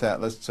talk about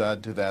that, let's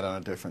do that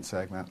on a different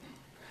segment.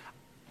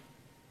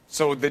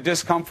 So the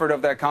discomfort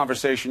of that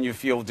conversation you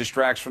feel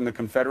distracts from the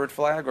Confederate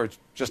flag, or it's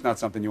just not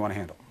something you want to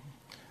handle?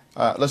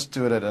 Let's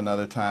do it at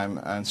another time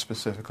and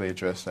specifically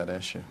address that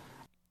issue.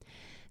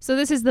 So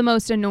this is the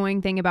most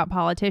annoying thing about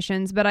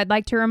politicians, but I'd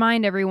like to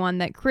remind everyone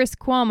that Chris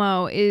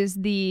Cuomo is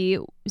the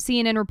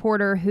CNN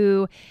reporter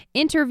who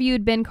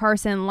interviewed Ben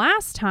Carson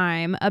last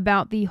time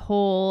about the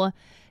whole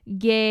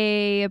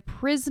gay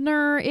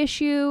prisoner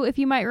issue, if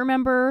you might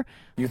remember.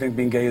 You think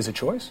being gay is a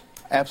choice?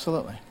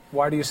 Absolutely.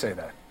 Why do you say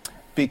that?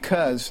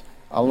 Because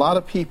a lot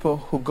of people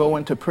who go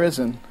into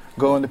prison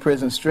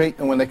straight,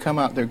 and when they come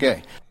out, they're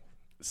gay.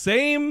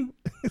 Same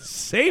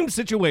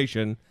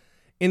situation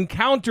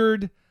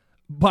encountered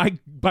by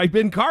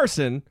Ben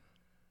Carson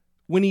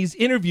when he's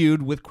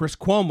interviewed with Chris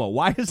Cuomo.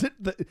 Why is it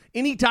that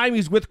anytime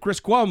he's with Chris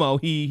Cuomo,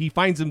 he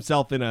finds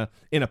himself in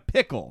a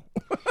pickle?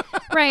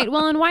 Right.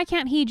 Well, and why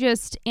can't he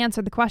just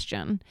answer the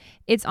question?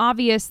 It's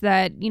obvious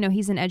that,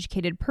 he's an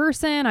educated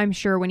person. I'm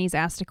sure when he's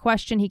asked a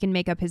question, he can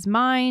make up his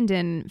mind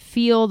and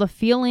feel the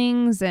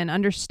feelings and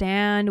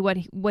understand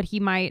what he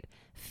might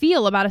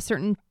feel about a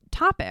certain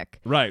topic.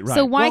 Right.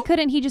 So why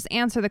couldn't he just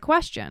answer the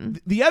question?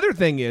 The other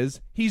thing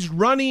is he's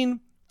running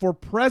for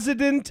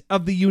president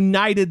of the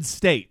United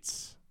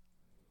States.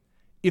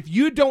 If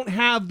you don't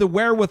have the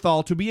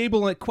wherewithal to be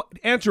able to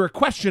answer a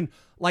question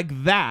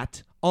like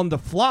that on the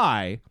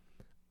fly,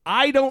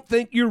 I don't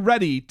think you're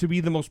ready to be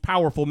the most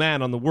powerful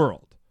man on the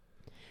world.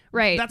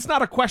 Right. That's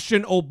not a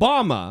question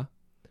Obama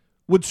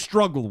would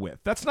struggle with.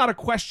 That's not a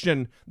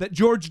question that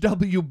George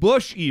W.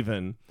 Bush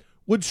even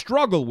would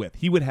struggle with.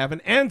 He would have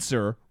an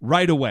answer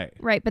right away.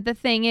 Right, but the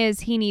thing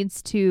is, he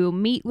needs to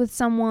meet with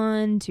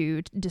someone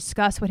to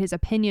discuss what his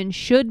opinion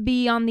should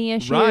be on the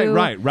issue.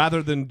 Right,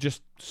 rather than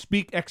just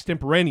speak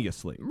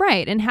extemporaneously.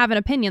 Right, and have an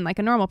opinion like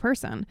a normal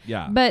person.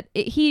 Yeah. But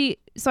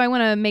so I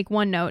want to make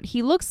one note.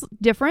 He looks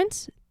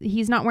different.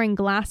 He's not wearing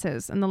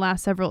glasses in the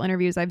last several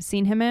interviews I've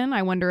seen him in.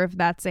 I wonder if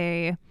that's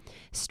a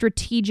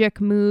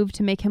strategic move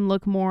to make him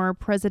look more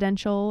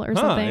presidential or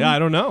something. Yeah, I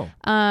don't know.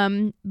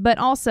 But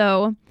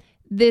also,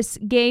 this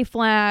gay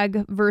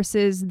flag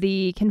versus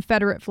the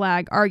Confederate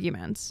flag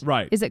argument.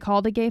 Right. Is it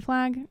called a gay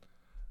flag?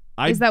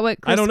 Is that what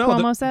Chris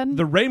Cuomo said?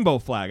 The rainbow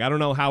flag. I don't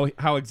know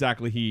how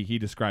exactly he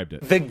described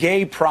it. The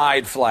gay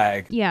pride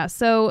flag. Yeah,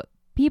 so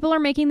people are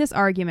making this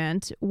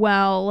argument,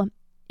 well,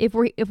 if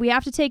we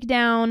have to take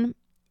down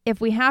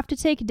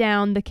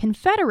the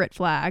Confederate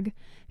flag,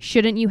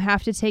 shouldn't you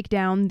have to take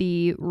down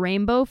the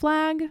rainbow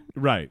flag?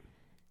 Right.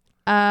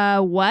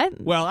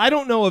 What? Well, I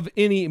don't know of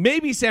any,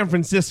 maybe San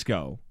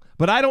Francisco,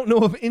 but I don't know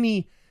of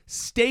any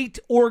state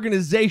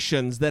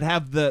organizations that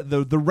have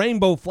the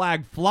rainbow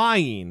flag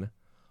flying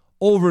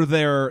over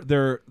their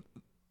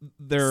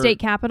state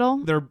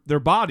capital? Their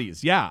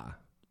bodies, yeah.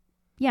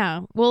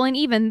 Yeah. Well, and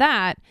even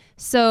that,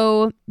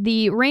 so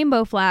the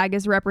rainbow flag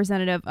is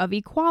representative of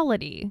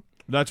equality.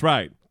 That's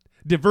right.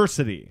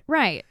 Diversity.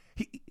 Right.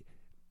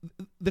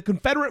 The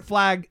Confederate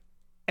flag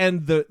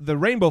and the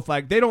rainbow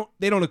flag, they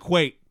don't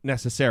equate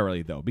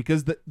necessarily though,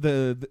 because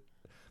the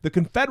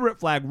Confederate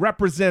flag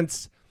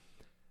represents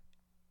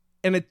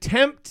an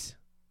attempt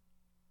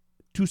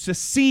to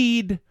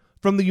secede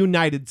from the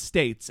United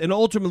States and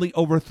ultimately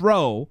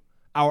overthrow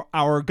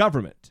our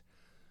government.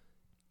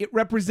 It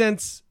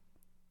represents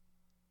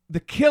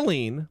the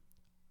killing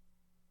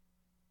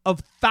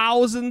of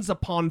thousands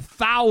upon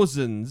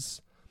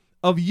thousands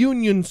of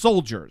Union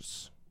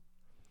soldiers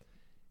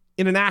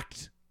in an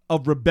act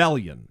of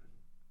rebellion.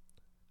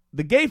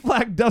 The gay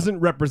flag doesn't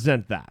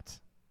represent that.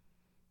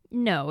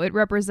 No, it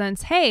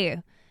represents,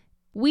 hey,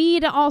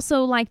 we'd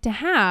also like to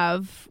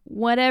have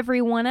what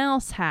everyone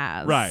else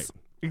has. Right,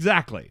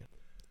 exactly.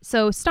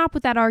 So stop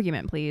with that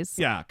argument, please.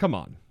 Yeah, come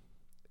on.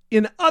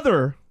 In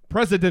other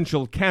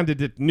presidential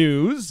candidate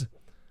news,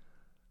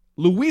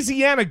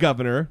 Louisiana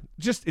governor,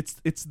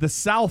 it's the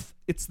South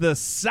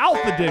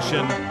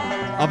edition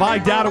of I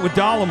Doubt It with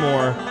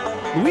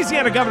Dollemore.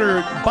 Louisiana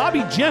Governor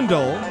Bobby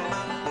Jindal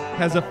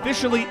has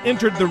officially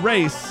entered the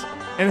race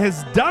and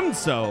has done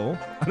so.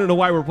 I don't know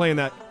why we're playing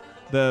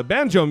the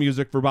banjo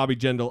music for Bobby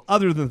Jindal,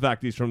 other than the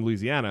fact he's from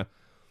Louisiana,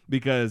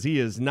 because he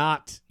is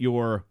not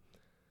your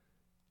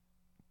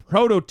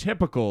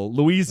prototypical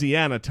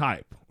Louisiana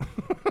type.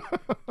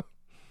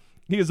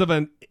 He is of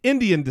an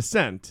Indian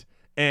descent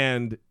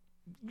and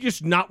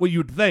just not what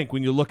you'd think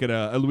when you look at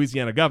a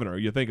Louisiana governor.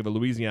 You think of a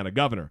Louisiana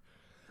governor.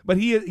 But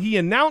he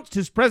announced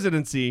his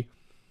presidency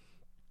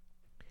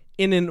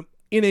in an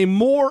in a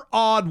more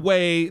odd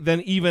way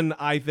than even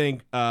I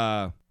think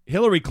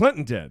Hillary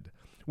Clinton did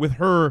with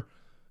her,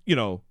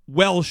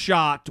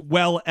 well-shot,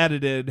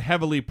 well-edited,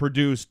 heavily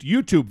produced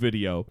YouTube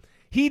video.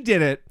 He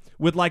did it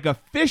with like a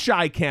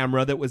fisheye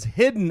camera that was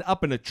hidden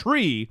up in a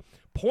tree,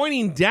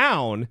 pointing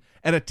down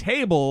at a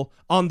table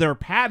on their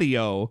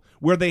patio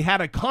where they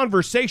had a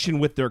conversation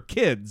with their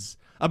kids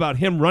about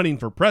him running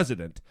for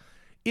president.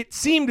 It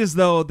seemed as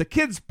though the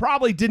kids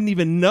probably didn't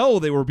even know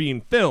they were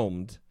being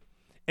filmed,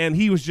 and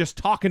he was just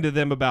talking to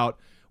them about,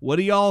 what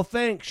do y'all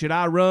think? Should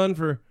I run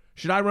for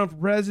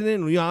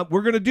president?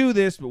 We're going to do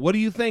this, but what do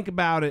you think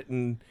about it?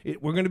 And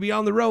we're going to be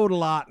on the road a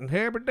lot and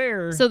here but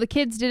there. So the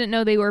kids didn't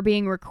know they were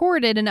being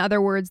recorded. In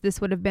other words, this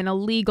would have been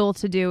illegal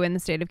to do in the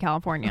state of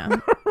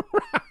California.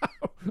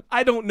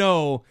 I don't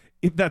know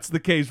if that's the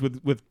case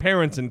with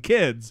parents and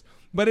kids,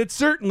 but it's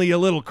certainly a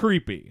little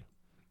creepy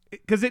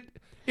because it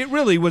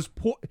really was.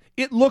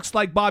 It looks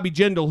like Bobby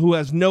Jindal, who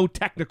has no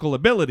technical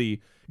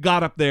ability,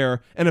 got up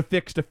there and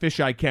affixed a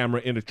fisheye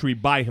camera in a tree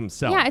by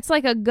himself. Yeah, it's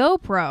like a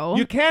GoPro.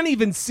 You can't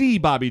even see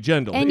Bobby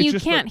Jindal. And it's you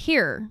just can't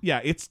hear.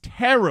 Yeah, it's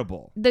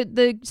terrible.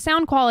 The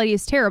sound quality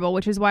is terrible,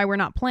 which is why we're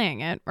not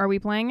playing it. Are we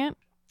playing it?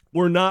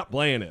 We're not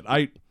playing it.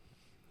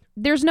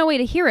 There's no way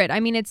to hear it. I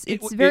mean, it's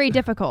very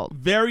difficult.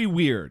 Very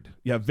weird.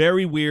 Yeah,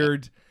 very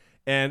weird.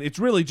 And it's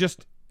really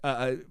just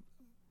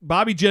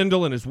Bobby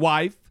Jindal and his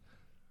wife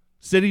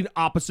sitting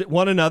opposite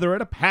one another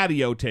at a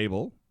patio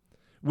table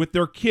with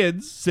their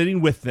kids sitting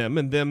with them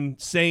and them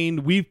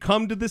saying, we've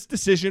come to this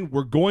decision.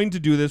 We're going to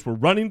do this. We're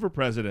running for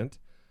president.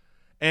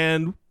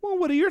 And, well,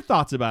 what are your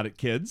thoughts about it,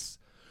 kids?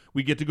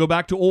 We get to go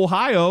back to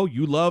Ohio.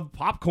 You love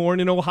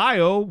popcorn in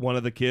Ohio, one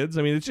of the kids.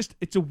 I mean,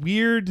 it's a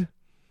weird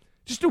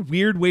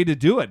way to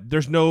do it.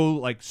 There's no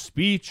like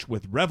speech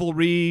with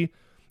revelry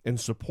and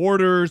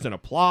supporters and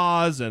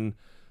applause and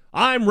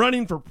I'm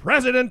running for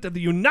president of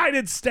the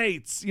United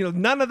States.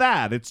 None of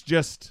that. It's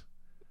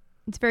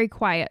very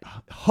quiet.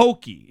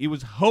 Hokey. It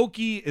was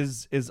hokey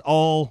is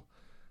all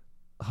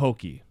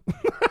hokey.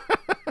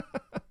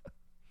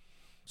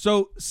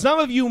 So some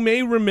of you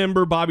may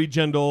remember Bobby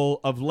Jindal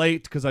of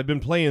late because I've been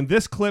playing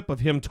this clip of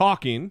him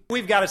talking.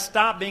 We've got to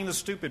stop being the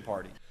stupid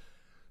party.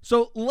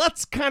 So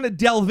let's kind of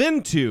delve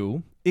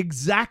into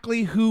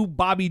exactly who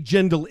Bobby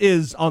Jindal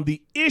is on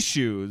the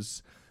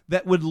issues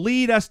that would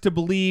lead us to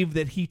believe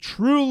that he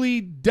truly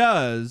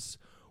does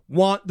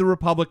want the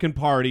Republican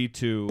Party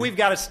to... We've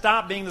got to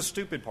stop being the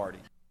stupid party.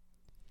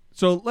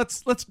 So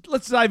let's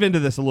dive into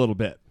this a little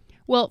bit.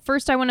 Well,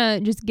 first I want to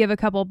just give a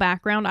couple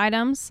background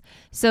items.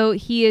 So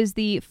he is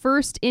the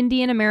first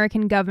Indian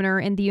American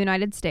governor in the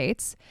United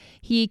States.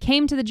 He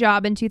came to the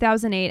job in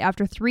 2008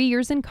 after 3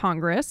 years in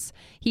Congress.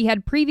 He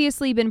had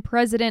previously been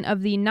president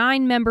of the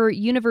 9-member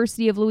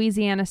University of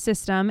Louisiana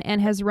system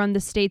and has run the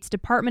state's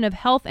Department of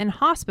Health and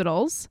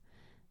Hospitals.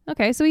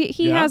 Okay, so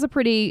he has a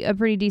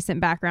pretty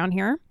decent background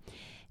here.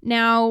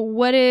 Now,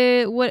 what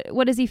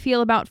does he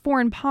feel about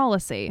foreign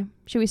policy?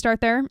 Should we start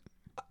there?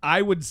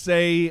 I would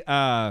say,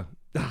 I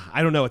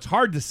don't know. It's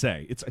hard to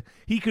say.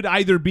 He could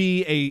either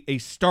be a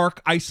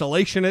stark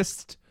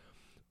isolationist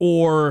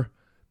or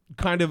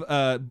kind of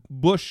a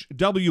Bush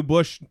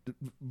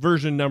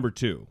version number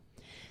 2.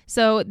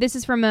 So this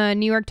is from a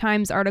New York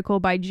Times article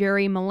by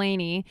Jerry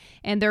Mullaney,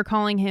 and they're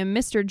calling him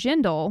Mr.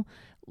 Jindal,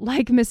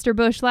 like Mr.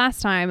 Bush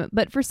last time.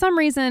 But for some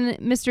reason,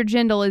 Mr.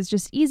 Jindal is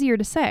just easier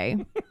to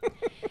say.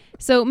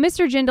 So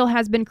Mr. Jindal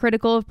has been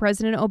critical of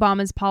President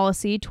Obama's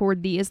policy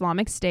toward the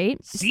Islamic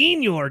State.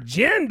 Senior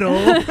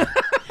Jindal!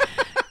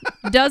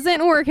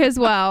 Doesn't work as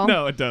well.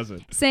 No, it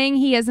doesn't. Saying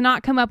he has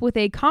not come up with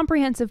a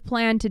comprehensive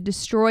plan to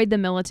destroy the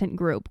militant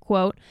group.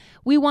 Quote,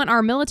 "We want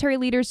our military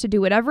leaders to do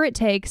whatever it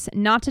takes,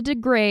 not to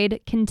degrade,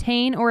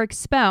 contain, or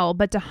expel,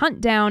 but to hunt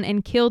down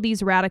and kill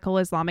these radical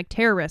Islamic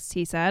terrorists,"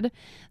 he said.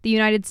 The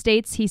United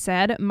States, he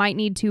said, might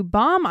need to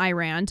bomb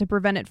Iran to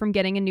prevent it from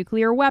getting a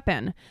nuclear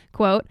weapon.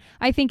 Quote,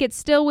 "I think it's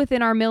still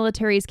within our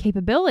military's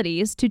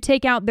capabilities to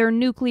take out their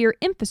nuclear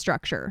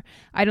infrastructure.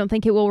 I don't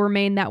think it will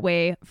remain that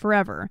way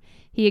forever."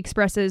 He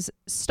expresses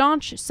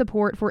staunch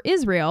support for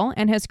Israel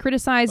and has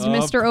criticized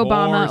Mr.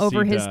 Obama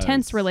over his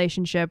tense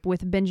relationship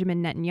with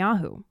Benjamin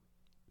Netanyahu.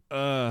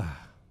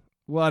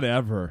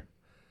 Whatever.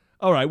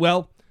 All right,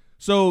 well,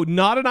 so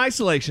not an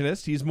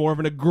isolationist. He's more of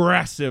an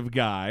aggressive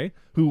guy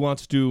who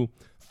wants to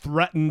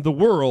threaten the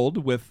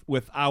world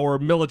with our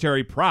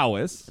military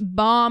prowess.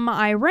 Bomb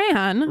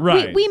Iran?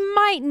 Right. We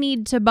might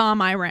need to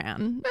bomb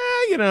Iran.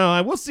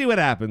 We'll see what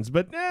happens,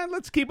 but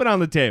let's keep it on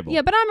the table.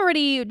 Yeah, but I'm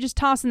already just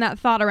tossing that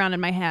thought around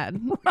in my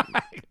head.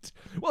 Right.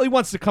 Well, he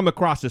wants to come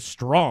across as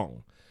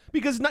strong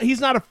because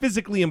he's not a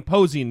physically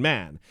imposing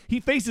man. He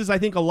faces, I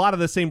think, a lot of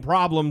the same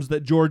problems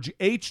that George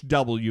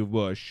H.W.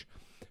 Bush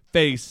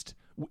faced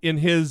in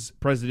his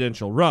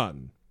presidential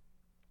run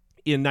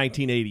in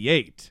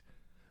 1988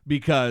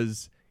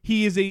 because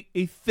he is a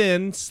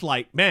thin,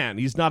 slight man.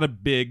 He's not a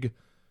big,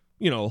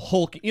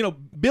 hulking.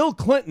 Bill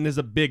Clinton is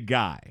a big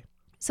guy.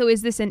 So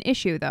is this an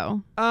issue,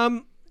 though?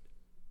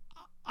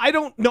 I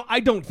don't know.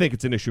 I don't think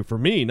it's an issue for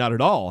me, not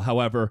at all.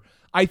 However,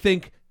 I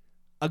think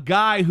a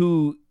guy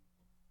who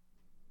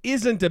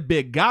isn't a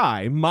big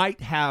guy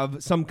might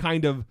have some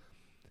kind of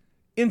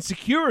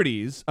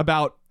insecurities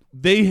about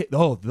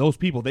those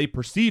people, they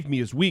perceive me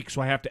as weak,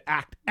 so I have to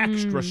act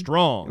extra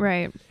strong.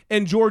 Right.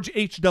 And George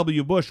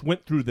H.W. Bush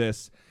went through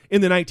this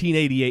in the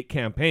 1988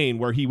 campaign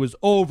where he was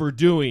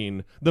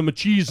overdoing the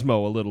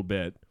machismo a little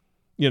bit,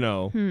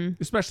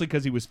 especially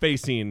because he was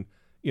facing,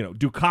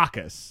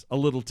 Dukakis, a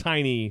little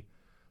tiny,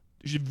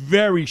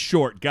 very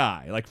short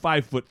guy, like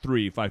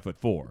 5'3",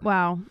 5'4".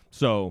 Wow.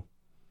 So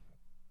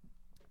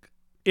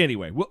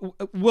anyway,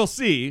 we'll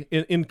see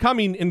in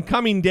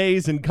coming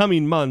days and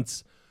coming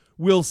months.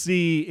 We'll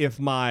see if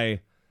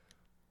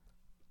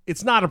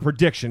it's not a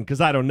prediction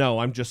because I don't know.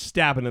 I'm just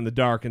stabbing in the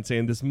dark and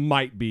saying this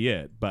might be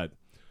it, but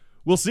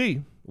we'll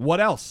see. What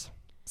else?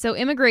 So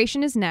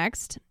immigration is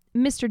next.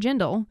 Mr.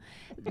 Jindal,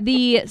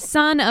 the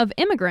son of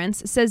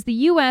immigrants, says the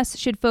U.S.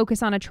 should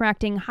focus on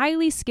attracting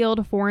highly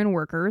skilled foreign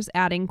workers,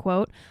 adding,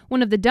 quote,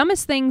 "One of the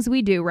dumbest things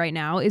we do right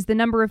now is the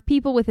number of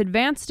people with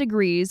advanced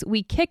degrees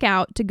we kick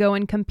out to go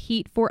and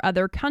compete for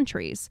other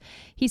countries."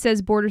 He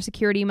says border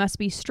security must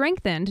be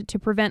strengthened to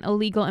prevent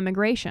illegal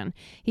immigration.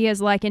 He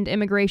has likened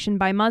immigration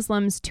by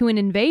Muslims to an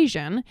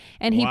invasion,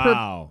 and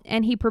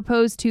he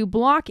proposed to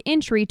block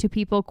entry to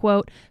people,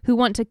 quote, "who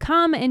want to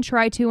come and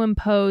try to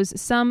impose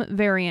some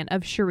variant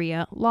of Sharia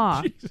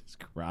law." Jesus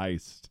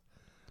Christ.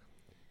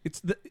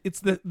 It's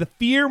the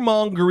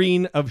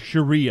fear-mongering of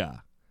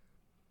Sharia.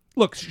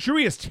 Look,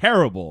 Sharia is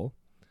terrible,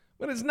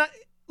 but it's not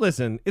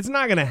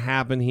going to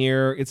happen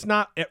here. It's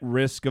not at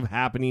risk of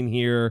happening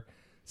here.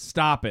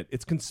 Stop it.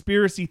 It's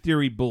conspiracy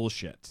theory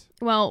bullshit.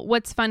 Well,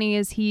 what's funny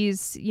is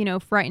he's,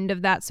 frightened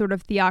of that sort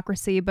of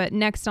theocracy, but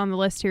next on the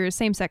list here is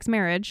same-sex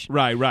marriage.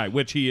 Right,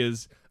 which he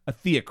is a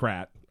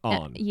theocrat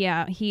on.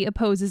 Yeah, he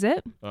opposes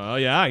it. Oh,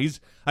 yeah.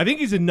 I think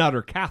he's a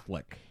nutter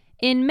Catholic.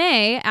 In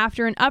May,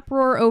 after an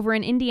uproar over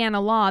an Indiana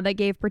law that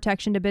gave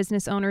protection to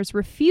business owners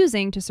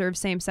refusing to serve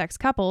same-sex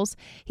couples,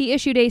 he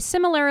issued a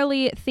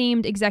similarly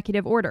themed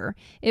executive order.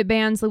 It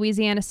bans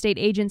Louisiana state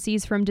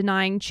agencies from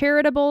denying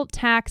charitable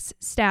tax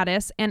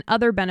status and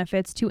other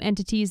benefits to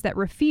entities that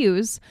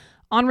refuse,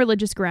 on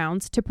religious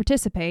grounds, to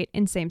participate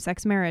in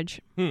same-sex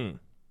marriage.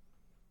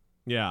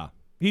 Yeah.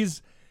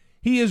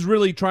 He is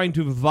really trying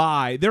to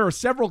vie. There are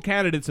several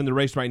candidates in the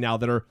race right now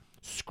that are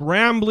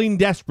scrambling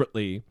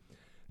desperately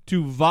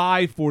to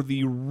vie for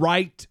the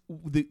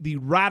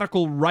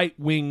radical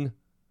right-wing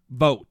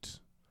vote.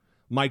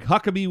 Mike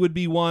Huckabee would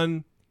be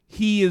one.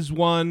 He is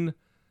one.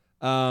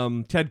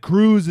 Ted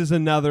Cruz is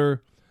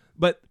another.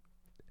 But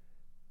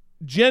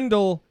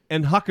Jindal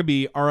and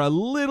Huckabee are a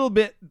little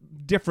bit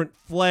different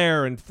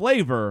flair and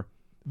flavor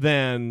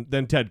than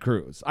Ted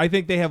Cruz. I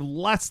think they have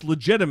less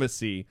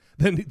legitimacy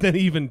than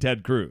even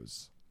Ted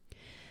Cruz.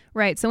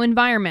 Right, so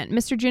environment.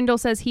 Mr. Jindal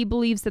says he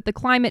believes that the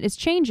climate is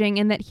changing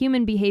and that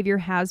human behavior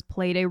has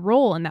played a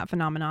role in that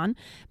phenomenon,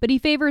 but he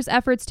favors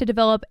efforts to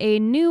develop a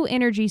new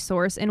energy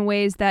source in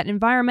ways that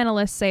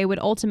environmentalists say would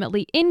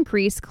ultimately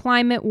increase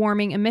climate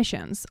warming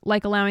emissions,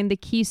 like allowing the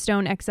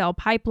Keystone XL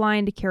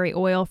pipeline to carry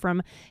oil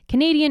from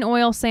Canadian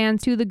oil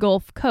sands to the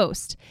Gulf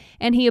Coast.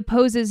 And he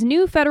opposes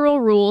new federal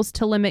rules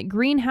to limit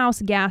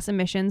greenhouse gas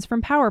emissions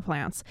from power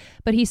plants,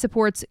 but he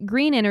supports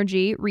green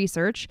energy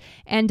research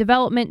and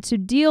development to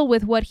deal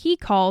with what he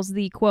calls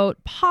the,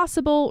 quote,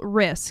 possible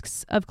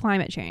risks of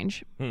climate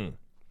change.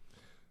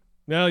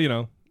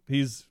 Well,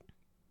 he's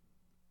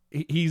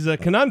a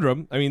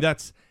conundrum. I mean,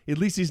 at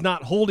least he's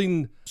not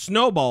holding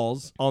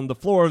snowballs on the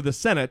floor of the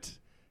Senate,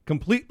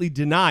 completely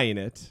denying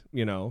it.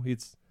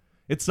 It's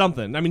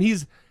something. I mean,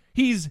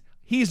 he's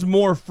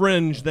more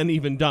fringe than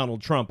even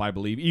Donald Trump, I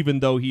believe, even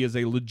though he is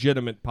a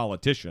legitimate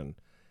politician.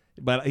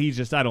 But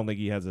I don't think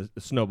he has a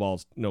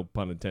snowball's, no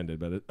pun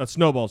intended, but a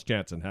snowball's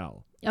chance in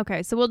hell.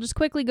 Okay, so we'll just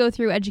quickly go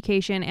through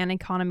education and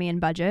economy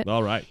and budget.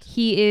 All right.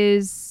 He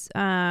is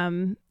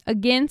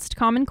against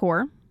Common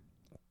Core.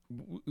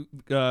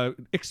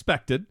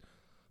 Expected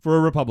for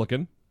a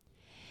Republican.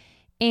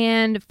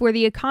 And for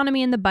the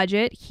economy and the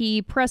budget,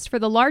 he pressed for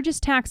the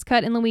largest tax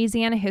cut in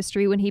Louisiana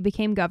history when he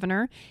became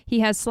governor.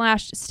 He has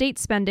slashed state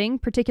spending,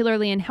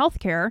 particularly in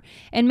healthcare,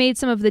 and made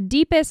some of the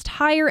deepest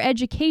higher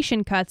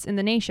education cuts in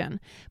the nation.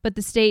 But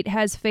the state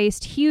has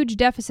faced huge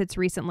deficits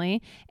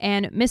recently,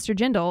 and Mr.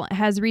 Jindal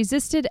has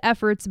resisted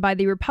efforts by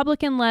the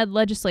Republican-led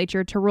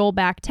legislature to roll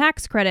back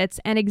tax credits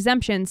and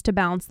exemptions to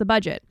balance the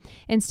budget.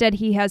 Instead,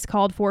 he has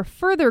called for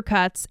further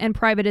cuts and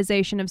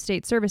privatization of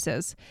state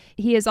services.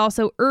 He has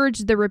also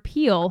urged the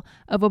repeal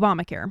of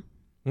Obamacare.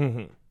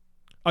 Mm-hmm.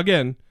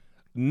 Again,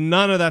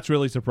 none of that's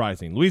really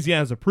surprising.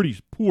 Louisiana is a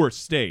pretty poor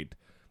state,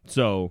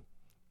 so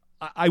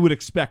I would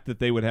expect that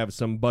they would have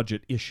some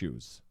budget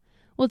issues.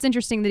 Well, it's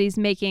interesting that he's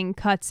making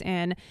cuts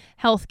in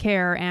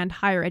healthcare and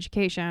higher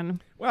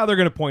education. Well, they're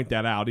going to point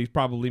that out. He's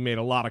probably made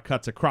a lot of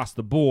cuts across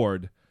the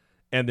board,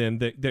 and then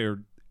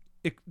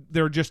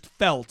they're just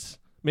felt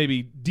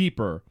maybe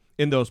deeper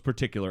in those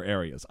particular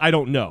areas. I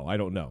don't know. I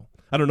don't know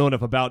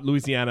enough about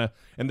Louisiana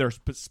and their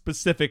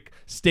specific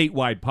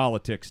statewide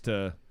politics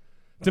to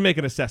make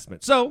an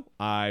assessment. So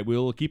I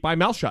will keep my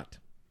mouth shut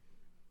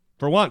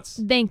for once.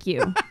 Thank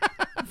you.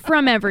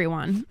 From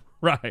everyone.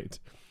 Right.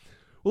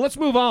 Well, let's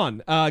move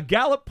on.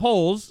 Gallup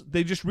polls,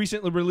 they just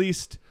recently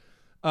released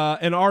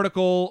an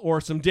article or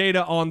some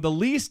data on the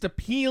least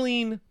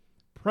appealing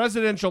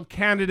presidential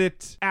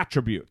candidate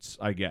attributes,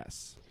 I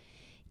guess.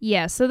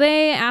 Yeah, so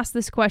they asked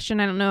this question,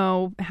 I don't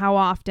know how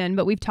often,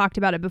 but we've talked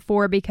about it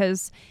before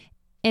because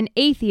an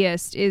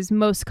atheist is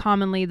most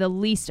commonly the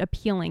least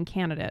appealing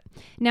candidate.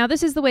 Now,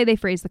 this is the way they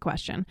phrase the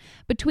question.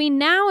 Between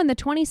now and the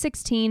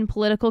 2016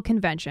 political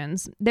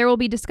conventions, there will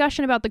be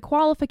discussion about the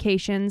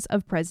qualifications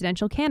of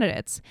presidential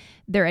candidates,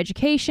 their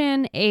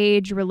education,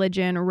 age,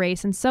 religion,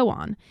 race, and so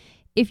on.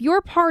 If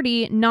your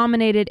party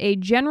nominated a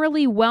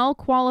generally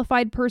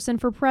well-qualified person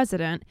for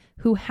president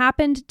who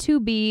happened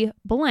to be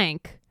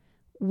blank,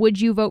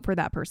 would you vote for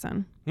that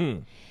person?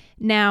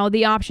 Now,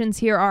 the options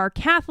here are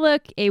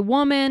Catholic, a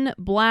woman,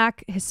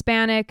 Black,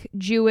 Hispanic,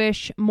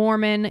 Jewish,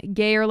 Mormon,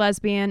 gay or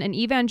lesbian, an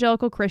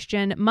evangelical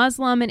Christian,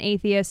 Muslim, an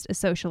atheist, a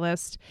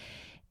socialist.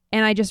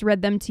 And I just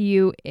read them to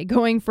you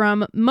going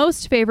from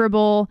most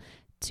favorable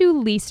to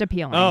least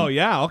appealing. Oh,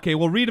 yeah. Okay,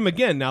 well, read them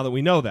again now that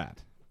we know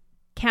that.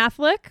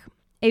 Catholic,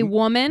 a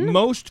woman.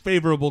 Most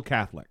favorable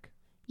Catholic.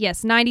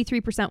 Yes,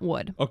 93%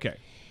 would. Okay.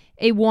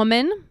 A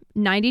woman,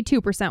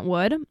 92%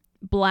 would.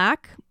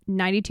 Black,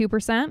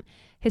 92%.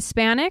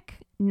 Hispanic,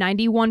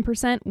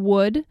 91%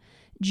 would.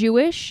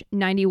 Jewish,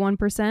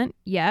 91%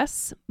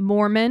 yes.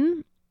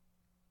 Mormon,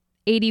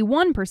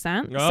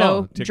 81%.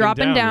 So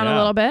dropping down a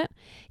little bit.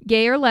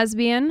 Gay or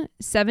lesbian,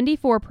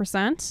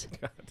 74%.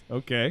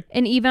 Okay.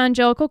 An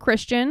evangelical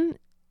Christian,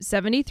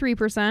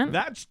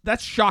 73%.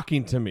 That's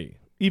shocking to me,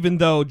 even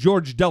though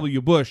George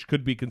W. Bush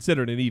could be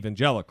considered an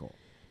evangelical.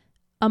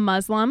 A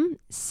Muslim,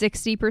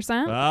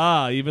 60%.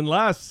 Ah, even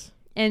less.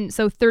 And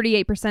so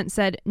 38%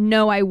 said,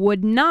 no, I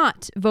would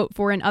not vote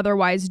for an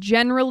otherwise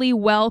generally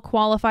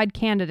well-qualified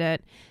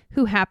candidate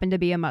who happened to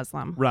be a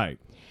Muslim. Right.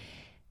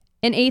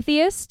 An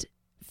atheist,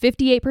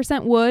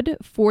 58% would,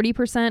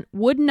 40%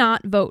 would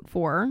not vote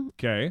for.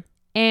 Okay.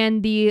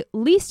 And the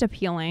least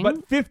appealing...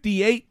 But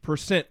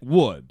 58%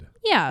 would.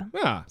 Yeah.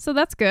 Yeah. So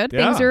that's good.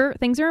 Yeah.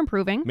 Things are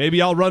improving.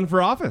 Maybe I'll run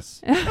for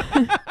office.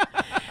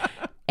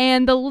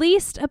 And the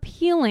least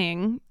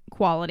appealing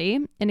quality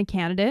in a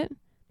candidate,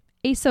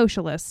 a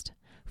socialist.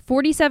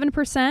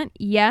 47%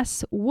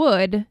 yes,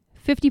 would.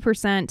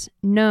 50%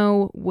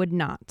 no, would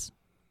not.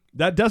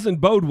 That doesn't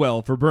bode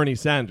well for Bernie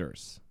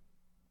Sanders.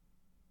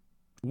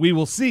 We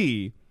will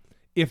see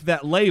if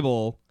that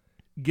label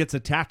gets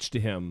attached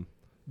to him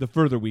the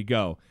further we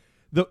go.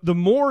 The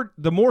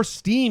more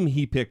steam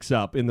he picks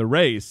up in the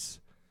race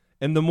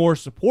and the more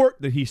support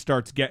that he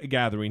starts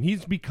gathering,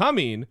 he's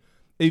becoming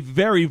a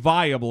very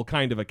viable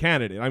kind of a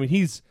candidate. I mean,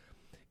 he's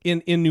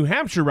in New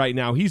Hampshire right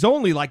now, he's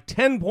only like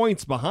 10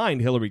 points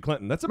behind Hillary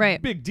Clinton. That's a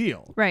big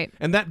deal. Right.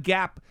 And that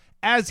gap,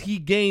 as he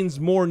gains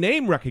more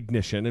name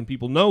recognition and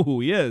people know who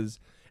he is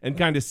and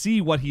kind of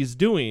see what he's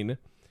doing,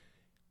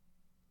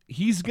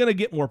 he's going to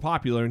get more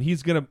popular and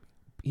he's going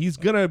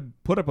to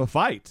put up a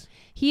fight.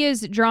 He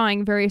is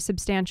drawing very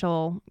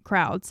substantial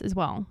crowds as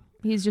well.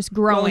 He's just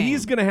growing. Well,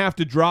 he's going to have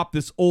to drop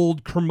this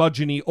old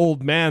curmudgeon-y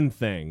old man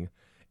thing,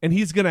 and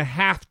he's going to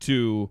have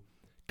to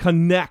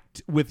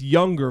connect with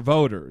younger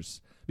voters,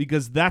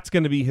 because that's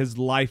going to be his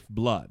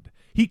lifeblood.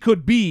 He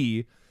could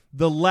be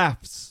the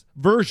left's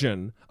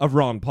version of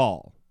Ron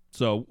Paul.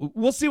 So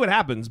we'll see what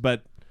happens,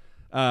 but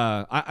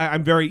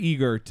I'm very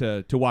eager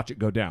to watch it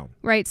go down.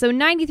 Right. So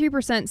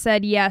 93%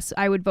 said, yes,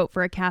 I would vote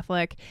for a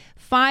Catholic.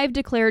 5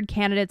 declared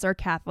candidates are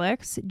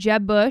Catholics: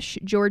 Jeb Bush,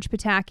 George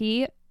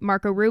Pataki,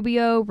 Marco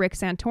Rubio, Rick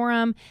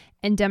Santorum,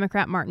 and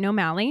Democrat Martin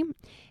O'Malley.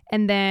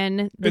 And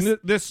then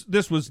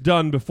this was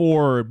done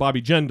before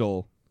Bobby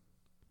Jindal.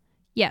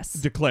 Yes.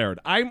 Declared.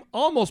 I'm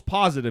almost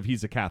positive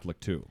he's a Catholic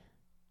too.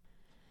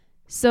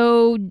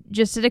 So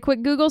just did a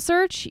quick Google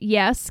search.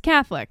 Yes,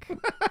 Catholic.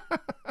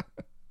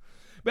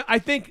 But I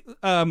think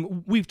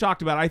we've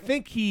talked about it. I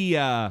think he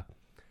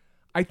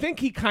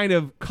kind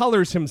of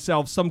colors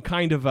himself some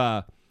kind of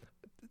a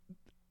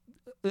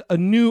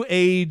new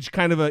age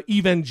kind of a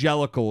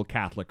evangelical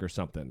Catholic or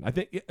something. I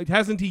think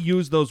hasn't he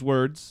used those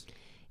words?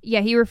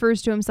 Yeah, he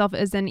refers to himself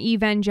as an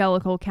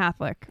evangelical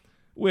Catholic.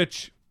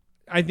 Which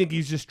I think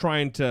he's just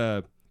trying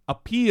to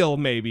appeal,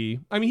 maybe.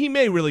 I mean, he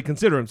may really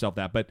consider himself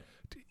that, but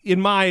in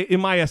my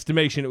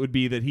estimation, it would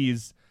be that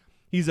he's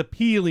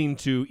appealing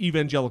to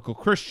evangelical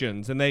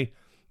Christians, and they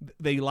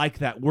like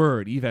that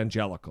word,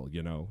 evangelical,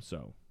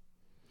 so.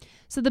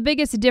 So the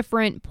biggest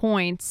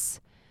differences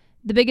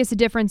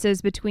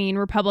between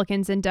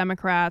Republicans and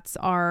Democrats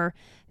are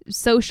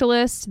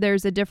socialists.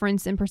 There's a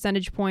difference in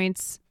percentage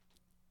points.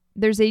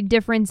 There's a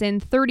difference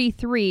in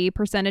 33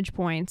 percentage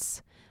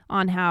points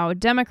on how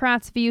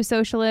Democrats view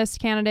socialist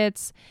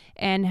candidates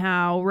and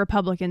how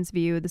Republicans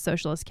view the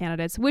socialist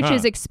candidates, which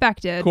is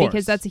expected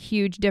because that's a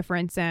huge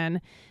difference in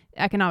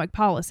economic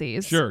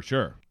policies.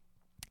 Sure.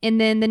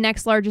 And then the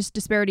next largest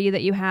disparity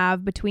that you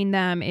have between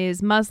them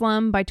is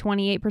Muslim by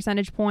 28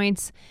 percentage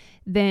points,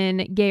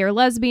 then gay or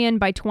lesbian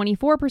by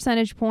 24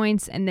 percentage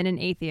points, and then an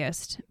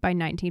atheist by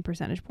 19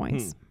 percentage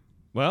points.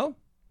 Well,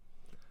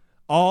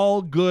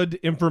 all good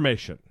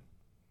information.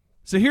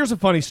 So here's a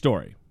funny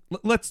story.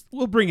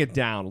 we'll bring it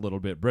down a little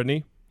bit,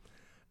 Brittany.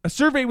 A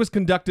survey was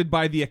conducted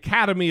by the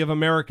Academy of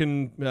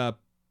American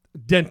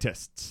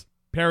Dentists,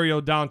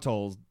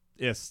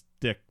 periodontalist,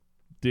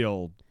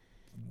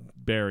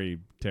 Barry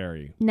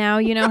Terry. Now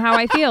you know how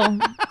I feel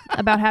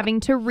about having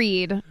to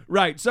read.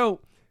 Right. So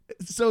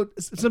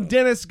some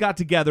dentists got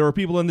together, or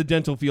people in the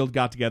dental field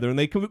got together, and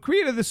they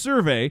created this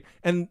survey,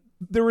 and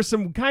there were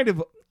some kind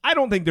of, I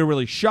don't think they're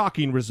really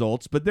shocking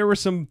results, but there were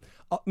some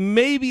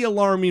maybe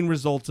alarming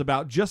results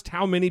about just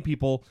how many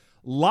people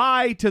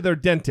lie to their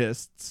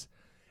dentists.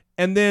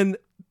 And then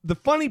the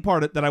funny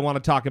part that I want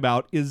to talk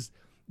about is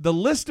the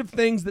list of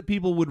things that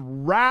people would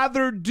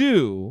rather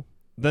do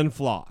than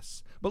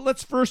floss. But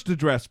let's first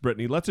address,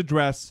 Brittany, let's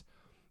address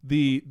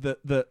the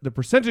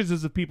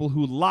percentages of people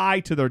who lie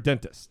to their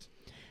dentist.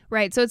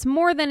 Right. So it's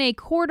more than a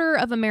quarter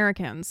of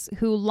Americans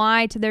who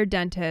lie to their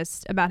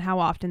dentist about how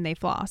often they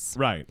floss.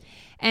 Right.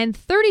 And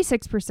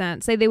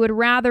 36% say they would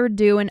rather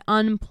do an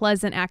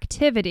unpleasant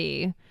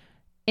activity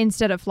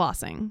instead of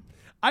flossing.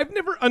 I've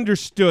never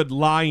understood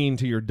lying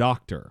to your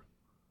doctor.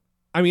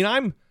 I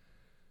mean,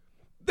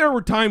 there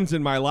were times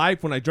in my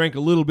life when I drank a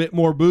little bit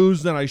more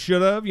booze than I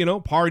should have,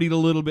 partied a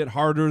little bit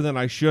harder than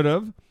I should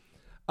have.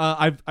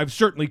 I've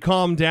certainly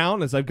calmed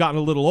down as I've gotten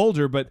a little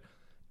older, but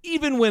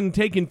even when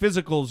taking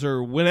physicals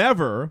or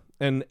whenever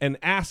and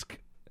asked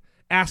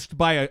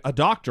by a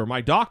doctor,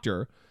 my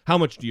doctor, how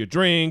much do you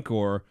drink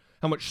or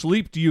how much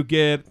sleep do you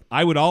get,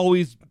 I would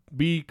always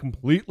be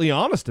completely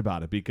honest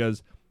about it,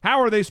 because how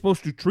are they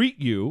supposed to treat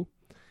you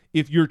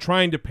if you're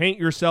trying to paint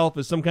yourself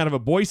as some kind of a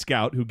Boy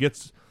Scout who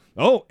gets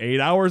 8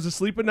 hours of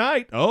sleep a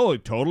night.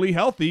 Totally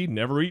healthy.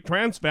 Never eat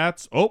trans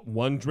fats.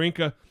 1 drink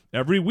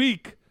every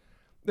week.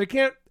 They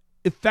can't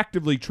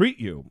effectively treat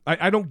you.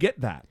 I don't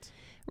get that.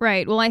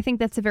 Right. Well, I think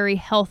that's a very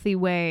healthy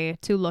way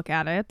to look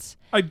at it.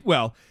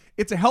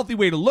 It's a healthy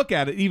way to look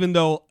at it, even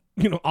though,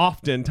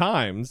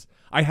 oftentimes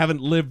I haven't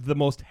lived the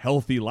most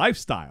healthy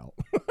lifestyle.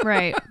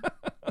 Right.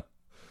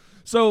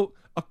 So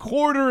a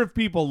quarter of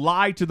people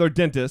lie to their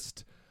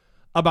dentist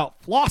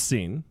about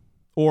flossing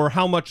or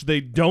how much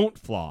they don't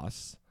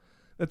floss.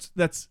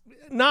 That's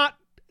not,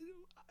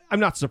 I'm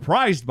not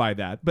surprised by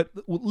that, but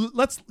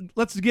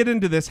let's get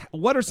into this.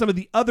 What are some of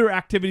the other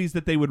activities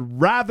that they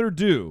would rather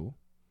do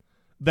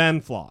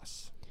than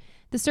floss?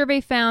 The survey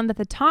found that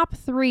the top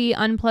 3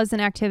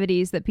 unpleasant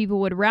activities that people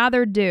would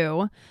rather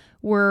do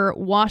were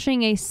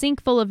washing a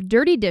sink full of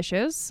dirty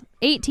dishes.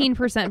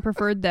 18%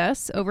 preferred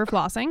this over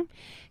flossing.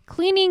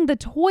 Cleaning the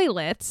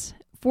toilet.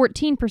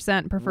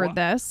 14% preferred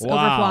this over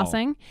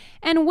flossing.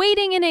 And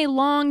waiting in a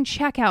long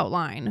checkout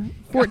line.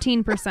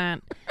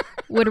 14%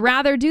 would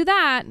rather do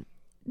that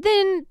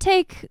than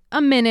take a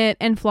minute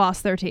and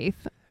floss their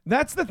teeth.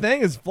 That's the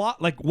thing, is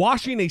like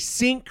washing a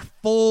sink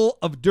full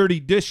of dirty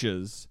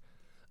dishes.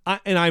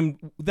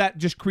 That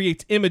just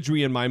creates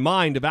imagery in my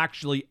mind of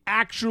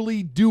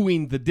actually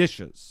doing the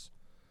dishes,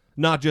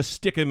 not just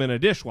stick them in a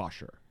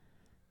dishwasher.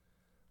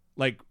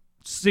 Like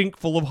sink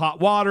full of hot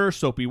water,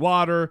 soapy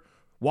water,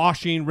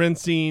 washing,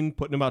 rinsing,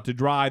 putting them out to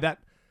dry.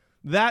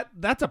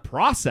 That's a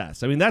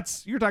process. I mean,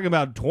 you're talking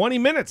about 20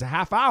 minutes, a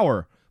half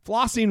hour.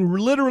 Flossing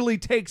literally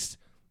takes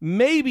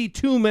maybe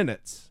 2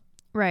 minutes.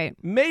 Right.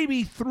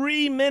 Maybe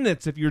 3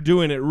 minutes if you're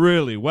doing it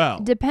really well.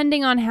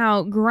 Depending on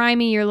how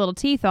grimy your little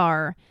teeth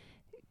are.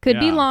 Could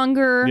be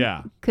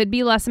longer, could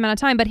be less amount of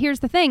time. But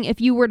here's the thing.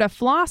 If you were to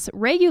floss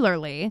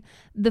regularly,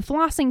 the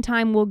flossing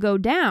time will go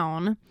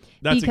down.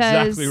 That's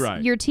because exactly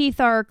right. Your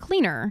teeth are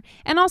cleaner.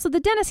 And also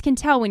the dentist can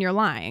tell when you're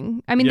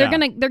lying. I mean,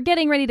 they're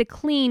getting ready to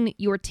clean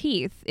your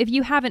teeth. If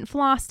you haven't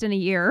flossed in a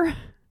year,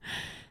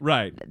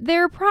 right,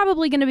 they're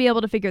probably going to be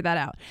able to figure that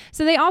out.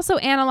 So they also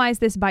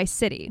analyzed this by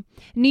city.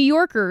 New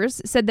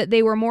Yorkers said that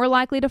they were more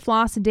likely to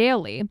floss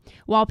daily,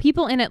 while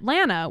people in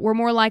Atlanta were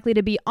more likely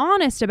to be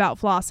honest about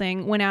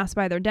flossing when asked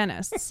by their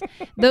dentists.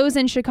 Those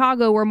in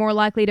Chicago were more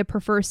likely to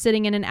prefer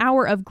sitting in an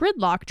hour of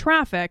gridlock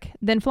traffic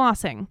than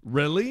flossing.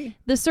 Really?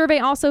 The survey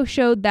also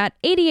showed that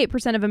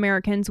 88% of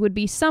Americans would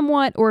be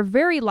somewhat or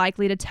very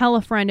likely to tell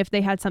a friend if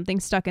they had something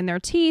stuck in their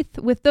teeth,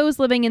 with those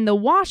living in the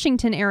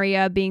Washington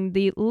area being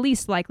the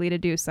least likely to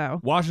do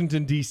so.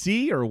 Washington,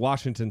 D.C. or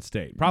Washington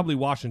State? Probably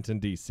Washington,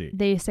 D.C.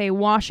 They say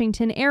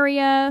Washington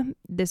area.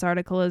 This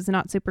article is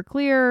not super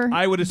clear.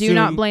 I would assume. Do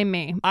not blame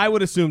me. I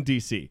would assume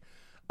D.C.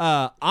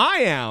 I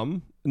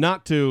am,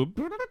 not to.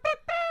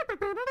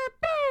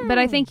 But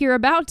I think you're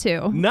about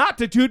to. Not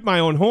to toot my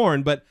own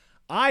horn, but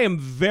I am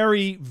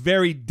very,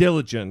 very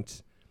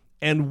diligent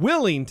and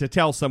willing to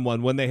tell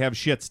someone when they have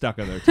shit stuck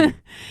in their teeth.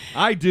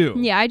 I do.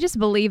 Yeah, I just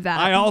believe that.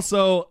 I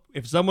also,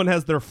 if someone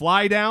has their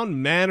fly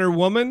down, man or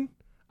woman,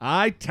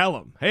 I tell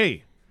them,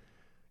 hey,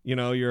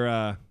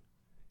 your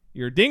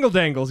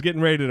dingle-dangle's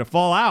getting ready to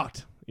fall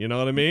out. You know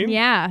what I mean?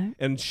 Yeah.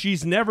 And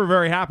she's never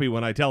very happy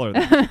when I tell her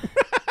that.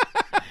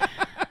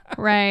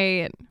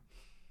 Right.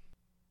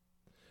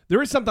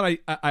 There is something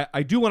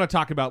I do want to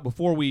talk about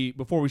before we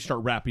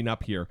start wrapping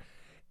up here.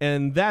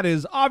 And that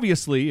is,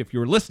 obviously, if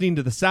you're listening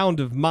to the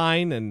sound of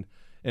mine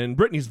and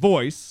Brittany's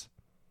voice,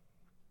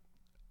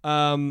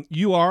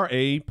 you are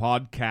a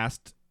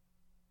podcast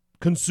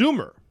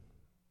consumer.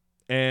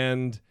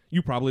 and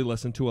you probably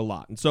listen to a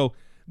lot. And so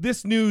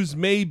this news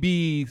may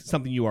be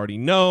something you already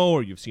know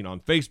or you've seen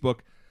on Facebook,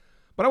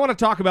 but I want to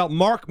talk about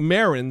Marc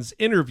Maron's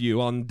interview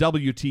on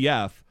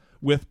WTF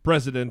with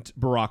President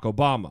Barack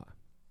Obama.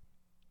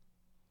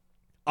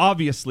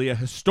 Obviously a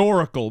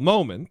historical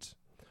moment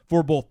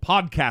for both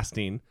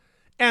podcasting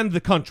and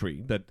the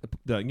country, that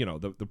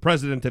the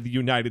President of the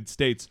United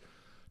States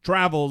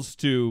travels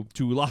to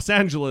Los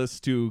Angeles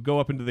to go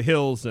up into the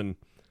hills and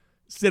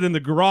sit in the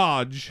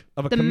garage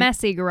of a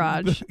messy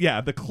garage.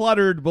 The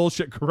cluttered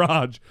bullshit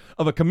garage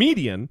of a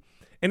comedian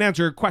and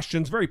answer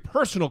questions, very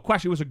personal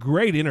questions. It was a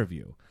great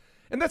interview.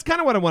 And that's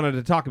kind of what I wanted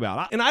to talk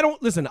about. And I don't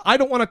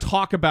want to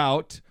talk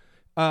about,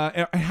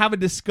 have a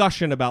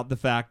discussion about the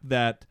fact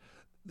that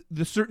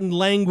the certain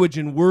language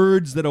and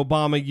words that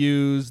Obama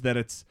used, that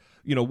it's,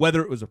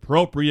 whether it was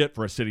appropriate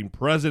for a sitting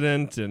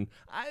president. And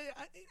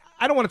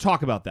I don't want to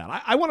talk about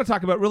that. I want to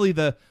talk about really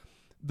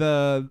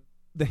the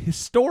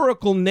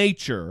historical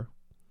nature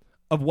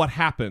of what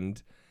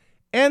happened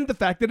and the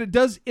fact that it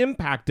does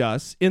impact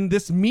us in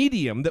this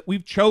medium that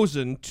we've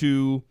chosen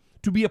to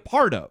be a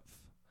part of.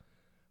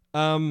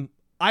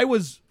 I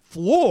was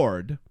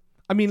floored.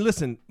 I mean,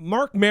 listen,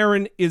 Marc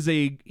Maron he's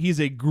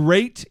a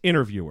great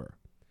interviewer.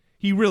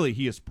 He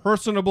is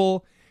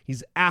personable.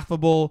 He's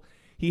affable.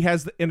 He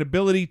has an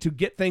ability to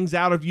get things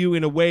out of you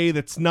in a way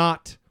that's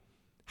not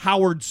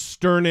Howard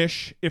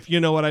Sternish, if you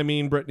know what I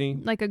mean, Brittany.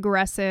 Like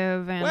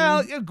aggressive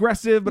and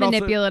aggressive, but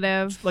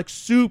manipulative. Also like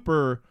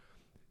super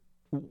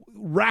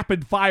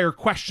rapid fire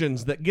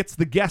questions that gets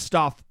the guest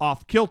off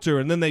kilter,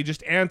 and then they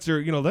just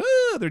answer,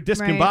 they're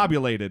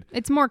discombobulated. Right.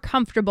 It's more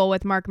comfortable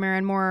with Marc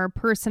Maron, more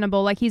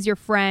personable, like he's your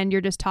friend,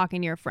 you're just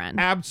talking to your friend.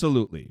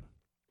 Absolutely.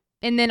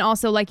 And then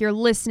also like you're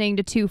listening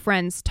to two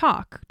friends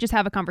talk, just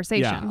have a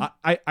conversation.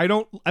 Yeah, I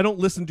don't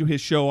listen to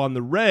his show on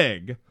the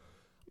reg.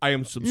 I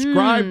am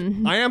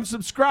subscribed. I am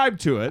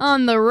subscribed to it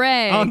on the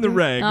reg. On the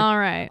reg. All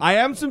right. I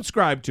am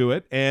subscribed to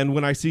it, and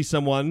when I see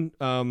someone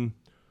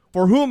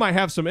for whom I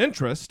have some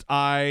interest,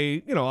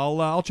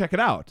 I'll check it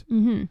out.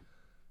 Mm-hmm.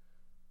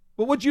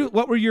 But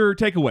what were your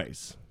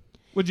takeaways?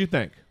 What'd you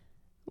think?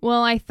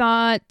 Well, I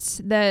thought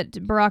that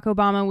Barack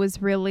Obama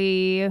was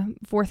really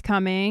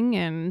forthcoming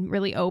and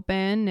really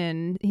open,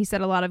 and he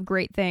said a lot of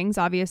great things,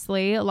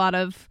 obviously. A lot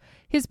of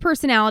his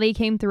personality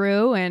came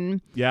through,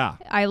 and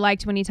I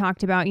liked when he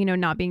talked about,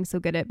 not being so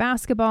good at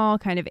basketball,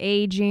 kind of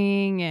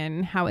aging,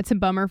 and how it's a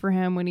bummer for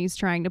him when he's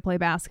trying to play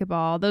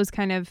basketball. Those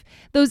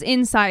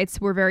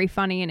insights were very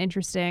funny and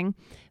interesting.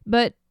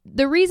 But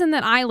the reason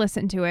that I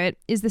listened to it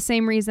is the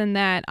same reason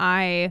that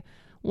I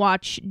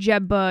watch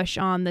Jeb Bush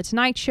on The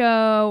Tonight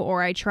Show,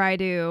 or I try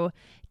to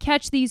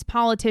catch these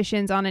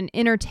politicians on an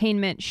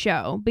entertainment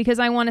show because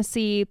I want to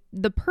see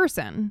the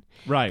person.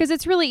 Right. Because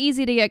it's really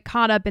easy to get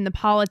caught up in the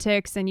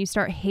politics and you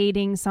start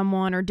hating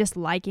someone or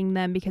disliking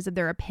them because of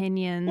their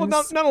opinions. Well,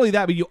 not only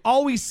that, but you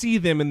always see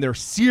them and they're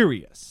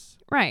serious.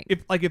 Right.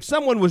 If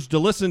someone was to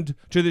listen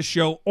to this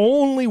show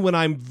only when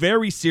I'm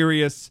very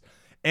serious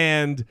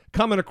and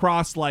coming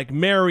across like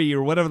Mary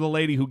or whatever the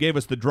lady who gave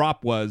us the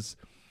drop was,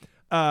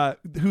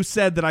 who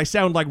said that I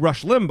sound like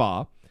Rush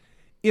Limbaugh,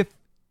 if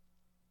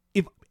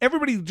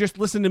everybody just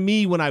listened to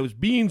me when I was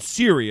being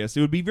serious,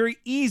 it would be very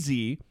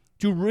easy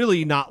to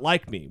really not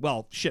like me.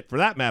 Well, shit, for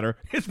that matter,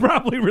 it's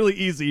probably really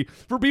easy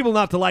for people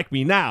not to like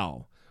me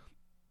now.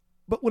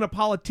 But when a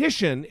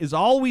politician is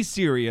always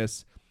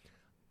serious,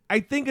 I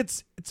think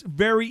it's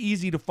very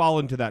easy to fall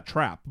into that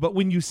trap. But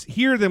when you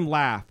hear them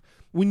laugh,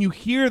 when you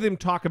hear them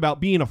talk about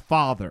being a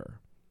father,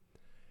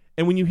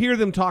 and when you hear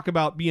them talk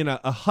about being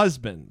a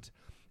husband,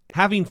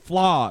 having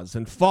flaws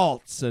and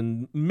faults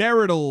and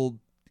marital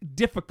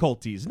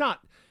difficulties,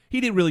 he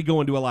didn't really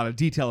go into a lot of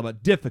detail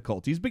about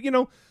difficulties, but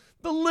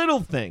the little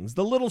things,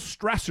 the little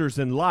stressors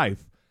in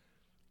life,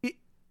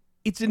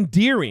 it's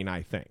endearing,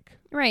 I think.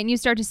 Right, and you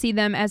start to see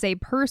them as a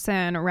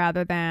person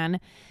rather than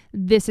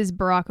this is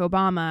Barack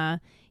Obama,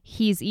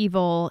 he's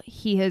evil,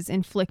 he has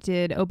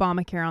inflicted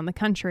Obamacare on the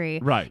country.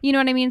 Right. You know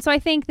what I mean? So I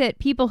think that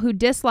people who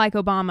dislike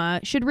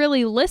Obama should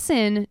really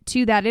listen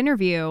to that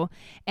interview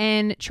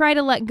and try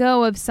to let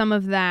go of some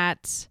of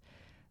that.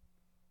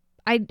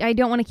 I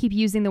don't want to keep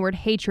using the word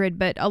hatred,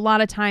 but a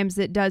lot of times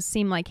it does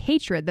seem like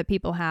hatred that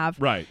people have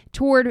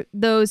toward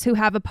those who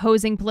have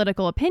opposing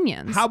political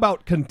opinions. How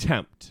about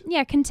contempt?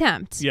 Yeah,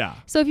 contempt. Yeah.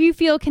 So if you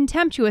feel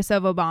contemptuous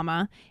of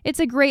Obama, it's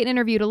a great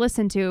interview to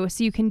listen to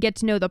so you can get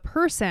to know the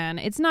person.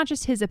 It's not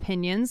just his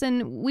opinions,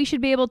 and we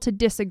should be able to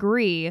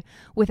disagree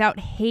without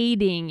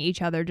hating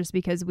each other just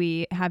because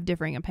we have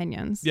differing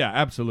opinions. Yeah,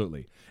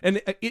 absolutely.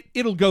 And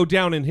it'll go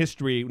down in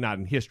history, not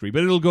in history,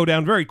 but it'll go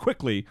down very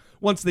quickly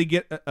once they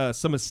get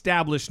some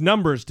established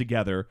numbers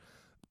together.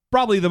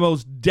 Probably the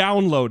most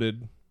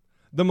downloaded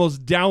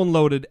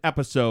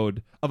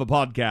episode of a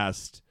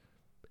podcast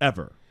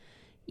ever.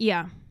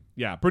 Yeah.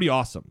 Yeah, pretty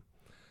awesome.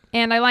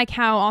 And I like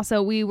how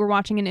also we were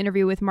watching an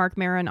interview with Marc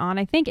Maron on,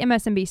 I think,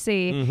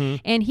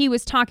 MSNBC, and he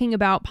was talking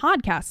about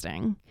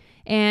podcasting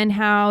and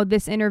how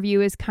this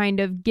interview is kind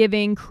of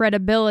giving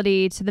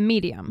credibility to the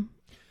medium.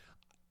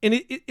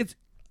 And it's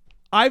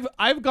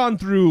I've gone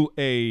through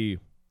a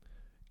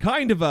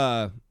kind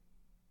of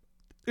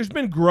there's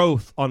been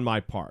growth on my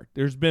part.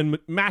 There's been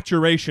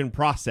maturation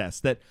process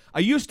that I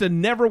used to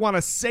never want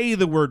to say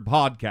the word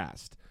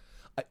podcast.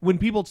 When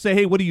people say,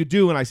 hey, what do you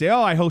do? And I say,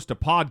 oh, I host a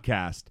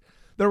podcast.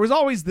 There was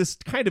always this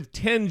kind of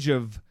tinge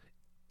of,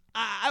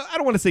 I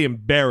don't want to say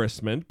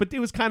embarrassment, but it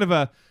was kind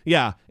of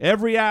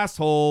every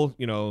asshole,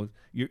 you're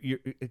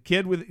a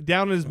kid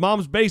down in his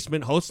mom's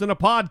basement hosting a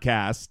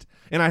podcast.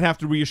 And I'd have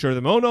to reassure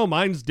them, oh, no,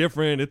 mine's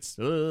different.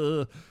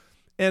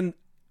 And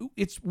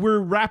we're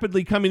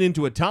rapidly coming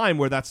into a time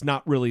where that's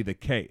not really the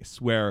case,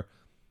 where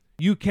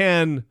you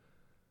can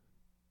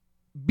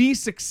be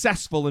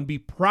successful and be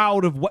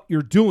proud of what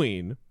you're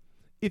doing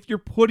if you're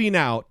putting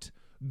out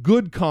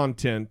good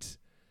content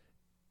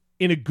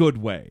in a good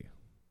way.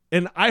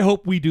 And I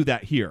hope we do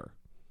that here.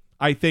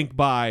 I think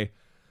by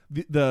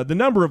the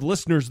number of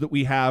listeners that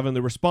we have and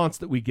the response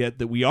that we get,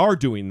 that we are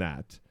doing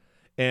that.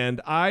 And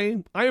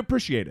I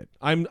appreciate it.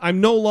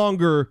 I'm no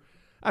longer,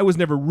 I was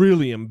never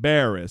really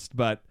embarrassed,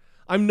 but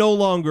I'm no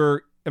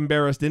longer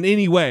embarrassed in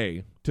any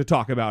way to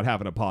talk about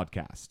having a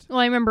podcast. Well,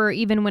 I remember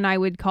even when I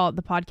would call it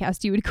the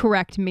podcast, you would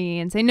correct me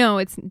and say,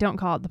 no, don't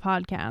call it the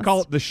podcast.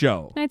 Call it the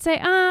show. And I'd say,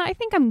 I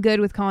think I'm good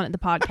with calling it the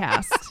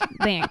podcast.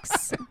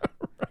 Thanks.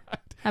 Right.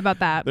 How about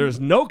that? There's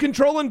no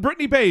controlling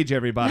Brittany Page,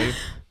 everybody.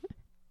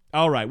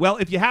 All right. Well,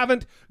 if you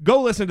haven't,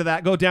 go listen to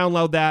that. Go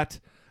download that.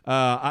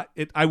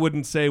 I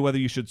wouldn't say whether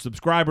you should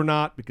subscribe or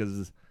not,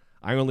 because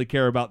I only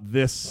care about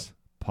this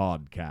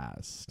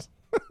podcast.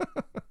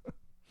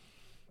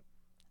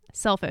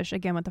 Selfish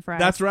again with the fries.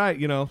 That's right.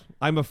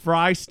 I'm a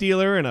fry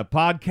stealer and a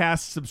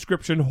podcast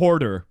subscription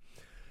hoarder.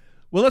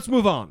 Well, let's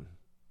move on.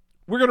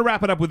 We're going to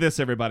wrap it up with this,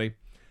 everybody.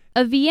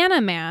 A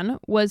Vienna man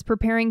was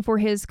preparing for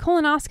his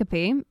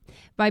colonoscopy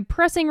by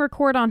pressing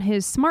record on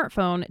his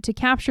smartphone to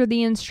capture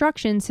the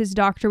instructions his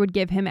doctor would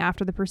give him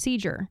after the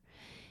procedure.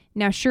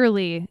 Now,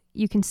 surely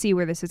you can see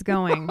where this is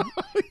going,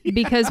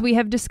 because we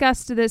have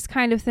discussed this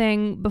kind of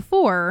thing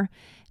before.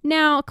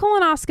 Now,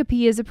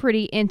 colonoscopy is a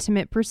pretty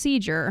intimate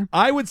procedure.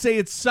 I would say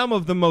it's some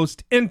of the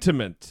most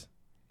intimate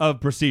of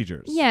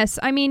procedures. Yes.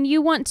 I mean,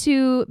 you want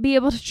to be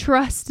able to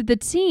trust the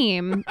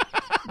team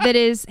that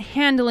is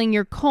handling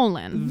your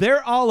colon.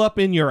 They're all up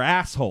in your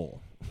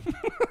asshole.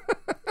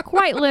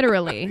 Quite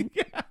literally.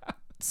 Yeah.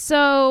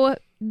 So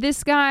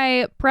this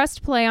guy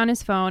pressed play on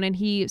his phone and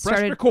he started...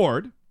 Pressed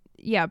record.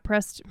 Yeah,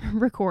 pressed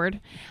record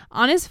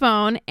on his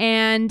phone,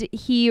 and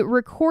he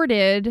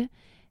recorded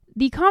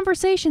the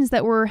conversations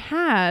that were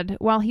had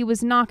while he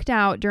was knocked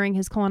out during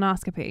his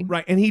colonoscopy.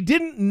 Right, and he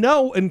didn't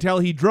know until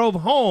he drove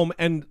home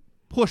and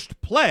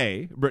pushed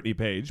play, Brittany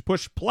Page,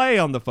 pushed play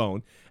on the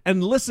phone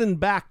and listened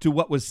back to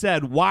what was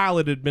said while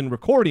it had been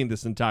recording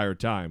this entire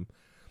time.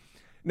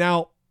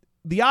 Now,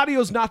 the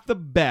audio's not the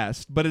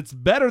best, but it's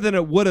better than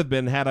it would have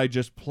been had I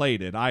just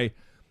played it.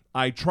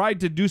 I tried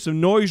to do some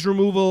noise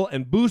removal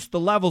and boost the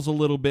levels a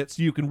little bit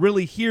so you can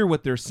really hear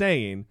what they're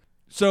saying.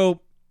 So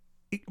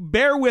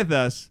bear with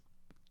us.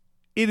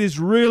 It is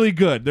really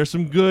good. There's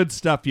some good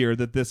stuff here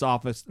that this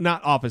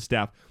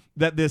that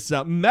this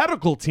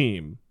medical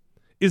team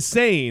is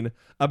saying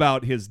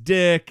about his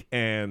dick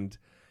and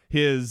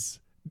his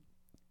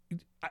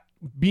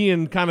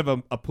being kind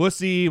of a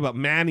pussy, but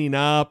manning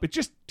up. It's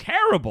just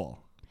terrible.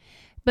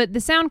 But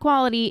the sound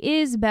quality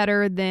is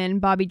better than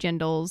Bobby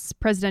Jindal's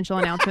presidential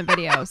announcement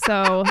video.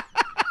 So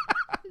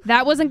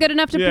that wasn't good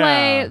enough to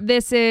play.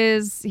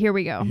 Here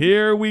we go.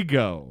 Here we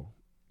go.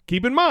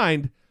 Keep in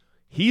mind,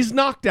 he's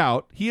knocked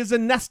out. He is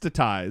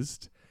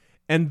anesthetized.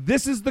 And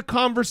this is the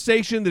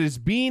conversation that is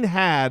being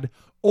had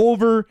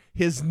over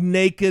his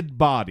naked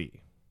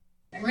body.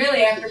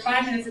 Really, after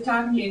 5 minutes of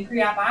talking to you in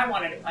pre-op, I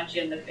wanted to punch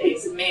you in the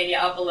face and man you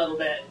up a little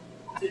bit.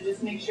 So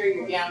just make sure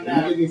you're down up.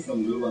 Can you give me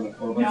some lube on the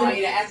floor? I don't want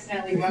you to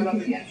accidentally rub up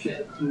against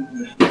it.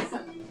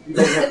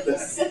 Some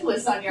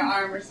syphilis on your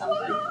arm or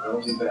something. That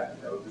would be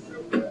bad. That would be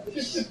real bad.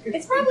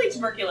 It's probably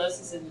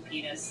tuberculosis in the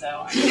penis, so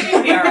I'm sure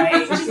you'll be all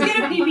right. Just get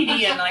a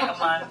PPD in like a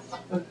month,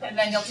 and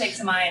then you'll take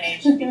some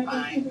INH and be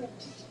fine.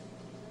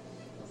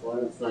 As long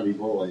as it's not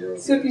Ebola, you're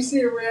okay. So if you see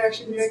a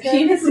reaction, you're okay.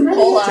 Penis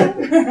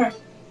Ebola.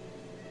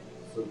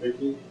 So,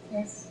 Vicky?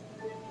 Yes.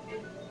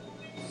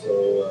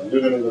 So,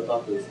 you're going to go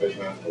talk to this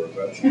patient afterwards,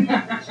 right?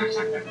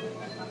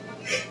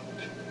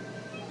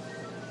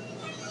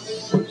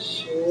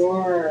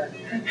 Sure.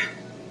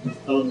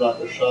 Tell him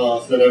Dr.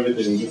 Shaw said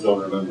everything, you just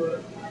don't remember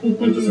it.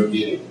 I'm just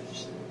repeating.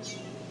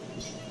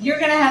 You're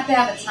going to have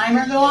a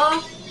timer go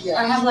off, or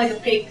have like a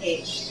fake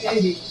page.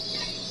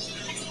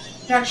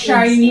 Dr.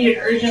 Shaw, you need it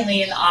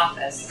urgently in the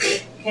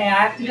office. Okay,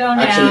 I have to go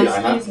now. Actually,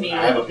 Excuse me.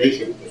 I have a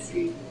patient to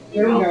see.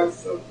 There we go.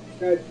 So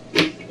Good.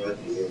 Good.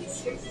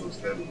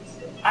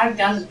 I've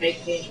done the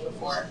fake page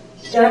before.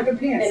 And I'm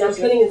putting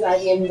his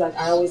IV in. He's like,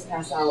 I always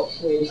pass out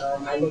when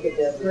I look at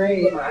the.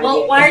 Great.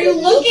 Well, why are you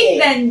looking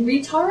then,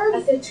 retard?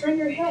 I said, turn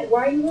your head.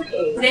 Why are you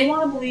looking? They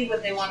want to believe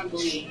what they want to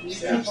believe.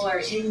 These people are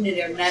into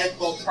their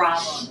medical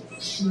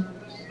problems.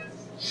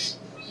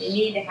 They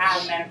need to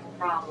have medical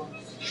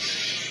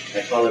problems.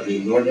 I call it the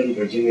Northern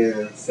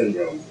Virginia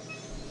syndrome.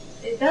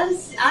 It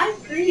does. I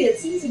agree. It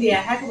seems to be a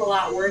heck of a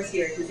lot worse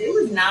here because it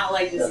was not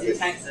like this in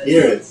Texas.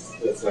 Here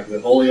it's like the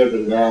holier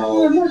than thou.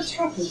 We're more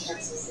tough in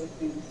Texas, I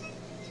think.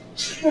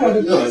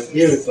 No,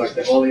 here it's like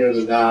the holier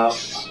than thou.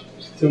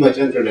 Too much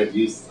internet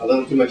use, a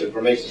little too much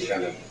information,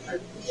 kind of.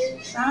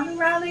 Round and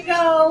round they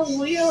go.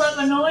 Wheel of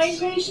annoying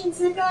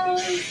patience it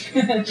goes.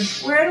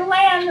 Where to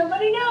land,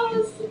 nobody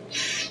knows.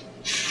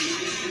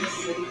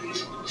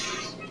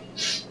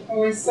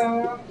 Oh, I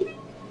saw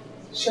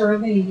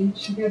Charlene.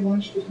 She had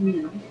lunch with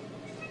me.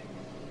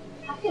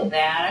 I feel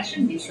bad. I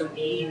shouldn't be so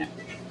mean.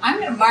 I'm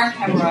going to mark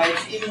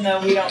hemorrhoids, even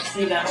though we don't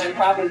see them and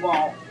probably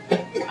won't.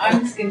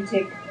 I'm just going to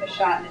take a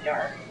shot in the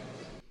dark.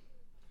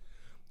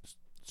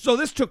 So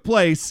this took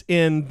place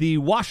in the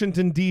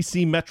Washington,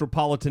 D.C.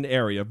 metropolitan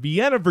area,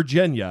 Vienna,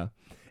 Virginia,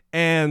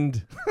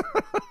 and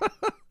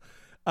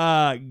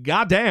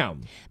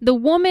goddamn. The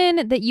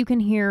woman that you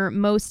can hear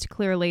most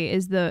clearly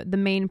is the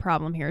main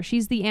problem here.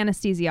 She's the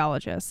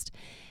anesthesiologist.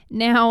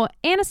 Now,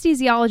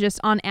 anesthesiologists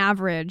on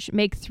average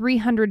make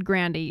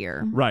 $300,000 a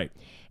year. Right.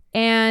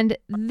 And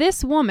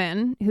this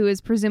woman, who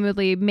is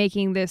presumably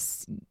making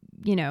this,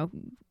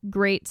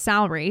 great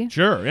salary.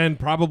 Sure, and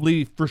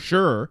probably for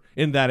sure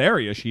in that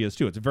area she is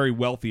too. It's a very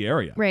wealthy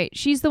area. Right.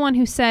 She's the one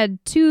who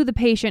said to the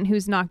patient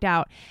who's knocked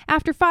out,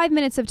 after 5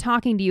 minutes of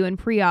talking to you in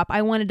pre-op,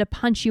 I wanted to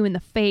punch you in the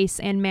face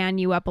and man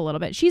you up a little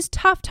bit. She's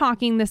tough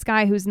talking this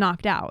guy who's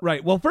knocked out.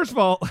 Right. Well, first of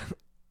all,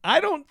 I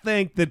don't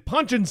think that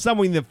punching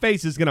someone in the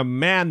face is going to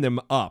man them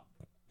up.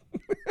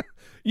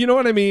 You know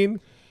what I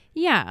mean?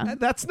 Yeah.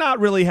 That's not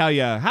really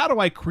how do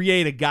I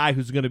create a guy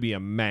who's going to be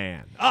a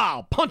man? Oh,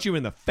 I'll punch you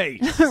in the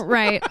face.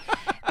 Right.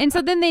 And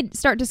so then they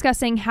start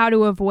discussing how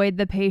to avoid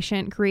the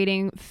patient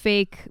creating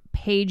fake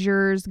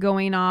pagers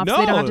going off so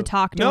they don't have to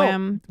talk to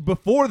him.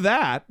 Before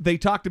that, they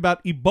talked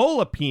about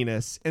Ebola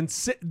penis and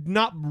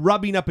not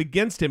rubbing up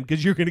against him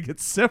because you're going to get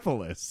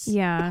syphilis.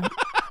 Yeah.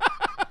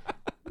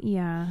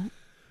 Yeah.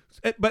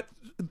 But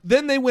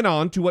then they went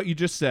on to what you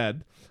just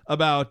said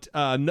about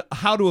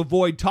how to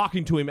avoid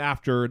talking to him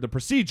after the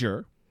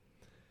procedure.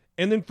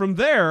 And then from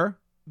there,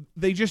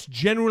 they just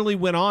generally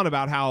went on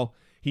about how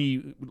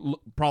he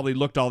probably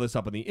looked all this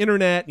up on the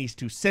internet and he's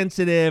too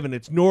sensitive and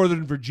it's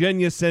Northern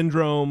Virginia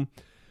syndrome,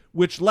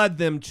 which led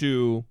them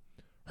to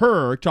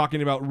her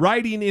talking about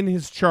writing in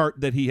his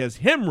chart that he has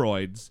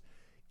hemorrhoids,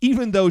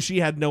 even though she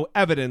had no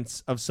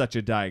evidence of such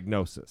a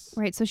diagnosis.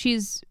 Right. So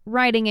she's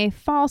writing a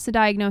false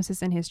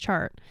diagnosis in his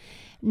chart.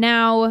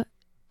 Now,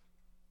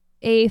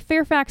 a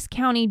Fairfax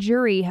County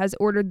jury has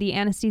ordered the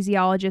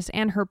anesthesiologist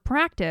and her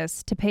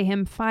practice to pay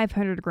him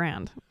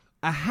 $500,000.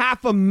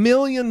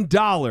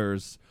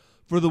 $500,000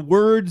 for the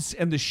words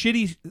and the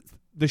shitty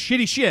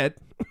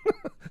shit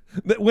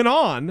that went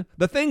on,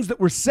 the things that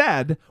were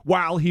said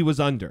while he was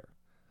under.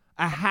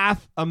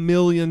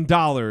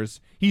 $500,000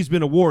 he's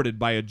been awarded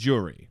by a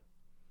jury.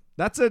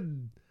 That's a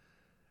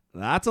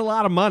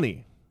lot of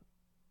money.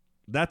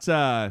 That's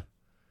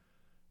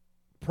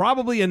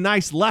probably a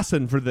nice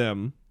lesson for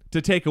them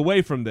to take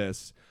away from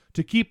this,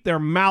 to keep their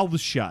mouths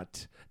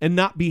shut and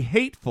not be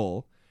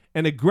hateful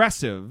and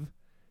aggressive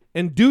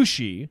and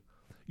douchey.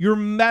 Your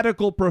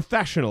medical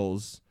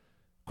professionals,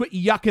 quit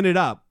yucking it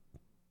up.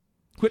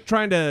 Quit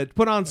trying to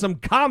put on some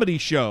comedy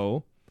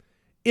show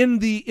in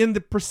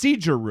the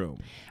procedure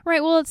room.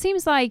 Right. Well, it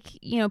seems like,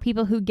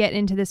 people who get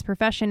into this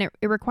profession, it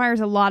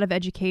requires a lot of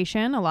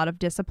education, a lot of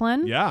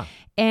discipline. Yeah.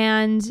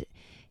 And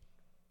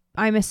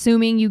I'm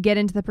assuming you get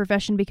into the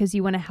profession because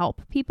you want to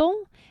help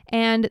people.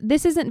 And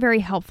this isn't very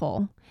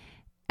helpful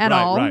at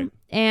all. Right.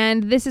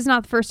 And this is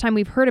not the first time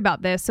we've heard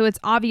about this. So it's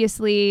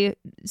obviously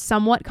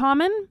somewhat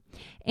common.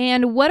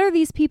 And what are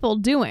these people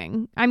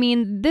doing? I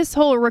mean, this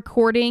whole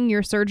recording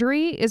your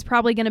surgery is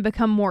probably going to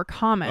become more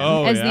common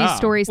as these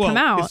stories come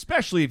out.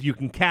 Especially if you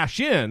can cash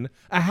in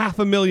a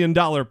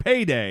 $500,000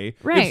 payday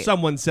if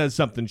someone says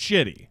something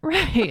shitty.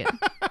 Right.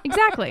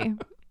 Exactly.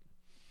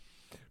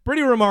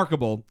 Pretty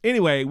remarkable.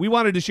 Anyway, we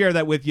wanted to share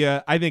that with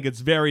you. I think it's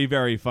very,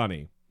 very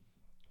funny.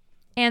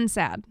 And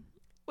sad.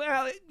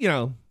 Well,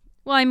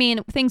 Well, I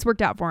mean, things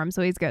worked out for him,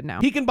 so he's good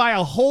now. He can buy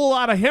a whole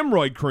lot of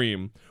hemorrhoid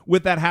cream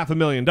with that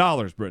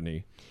 $500,000,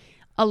 Brittany.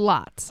 A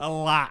lot. A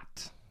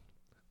lot.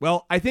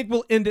 Well, I think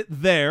we'll end it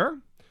there.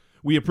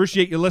 We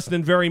appreciate you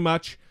listening very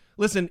much.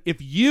 Listen,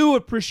 if you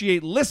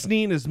appreciate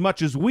listening as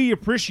much as we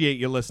appreciate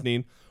you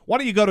listening, why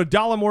don't you go to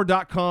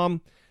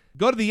Dollemore.com,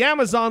 go to the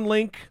Amazon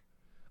link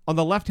on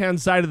the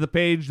left-hand side of the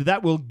page.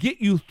 That will get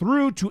you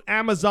through to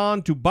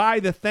Amazon to buy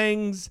the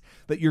things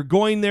that you're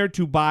going there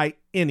to buy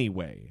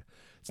anyway.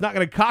 It's not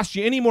going to cost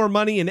you any more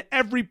money, and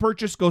every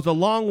purchase goes a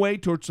long way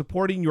towards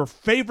supporting your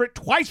favorite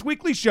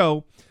twice-weekly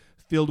show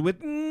filled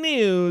with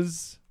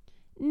news,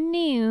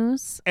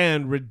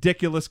 and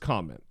ridiculous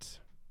comment.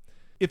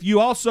 If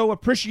you also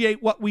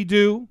appreciate what we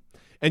do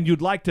and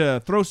you'd like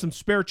to throw some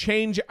spare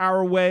change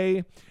our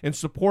way and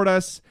support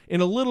us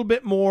in a little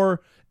bit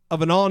more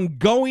of an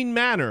ongoing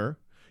manner,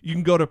 you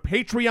can go to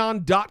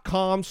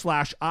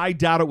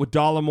patreon.com/IDoubtIt with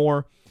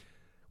Dollemore.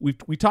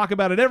 We talk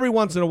about it every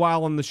once in a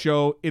while on the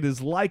show. It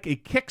is like a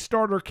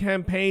Kickstarter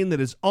campaign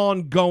that is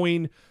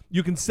ongoing.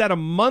 You can set a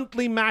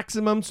monthly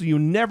maximum so you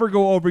never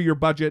go over your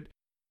budget.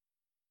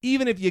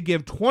 Even if you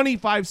give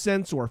 25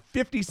 cents or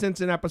 50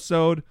 cents an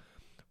episode,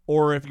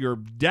 or if you're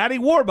Daddy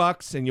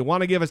Warbucks and you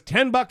want to give us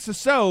 $10 a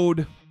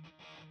sode,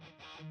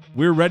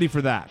 we're ready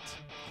for that.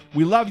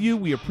 We love you.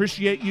 We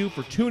appreciate you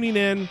for tuning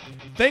in.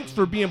 Thanks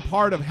for being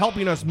part of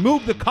helping us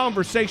move the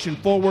conversation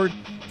forward.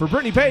 For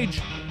Brittany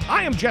Page,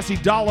 I am Jesse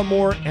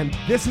Dollemore, and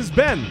this has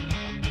been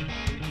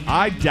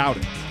I Doubt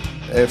It.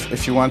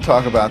 If you want to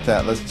talk about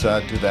that, let's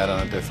do that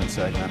on a different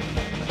segment.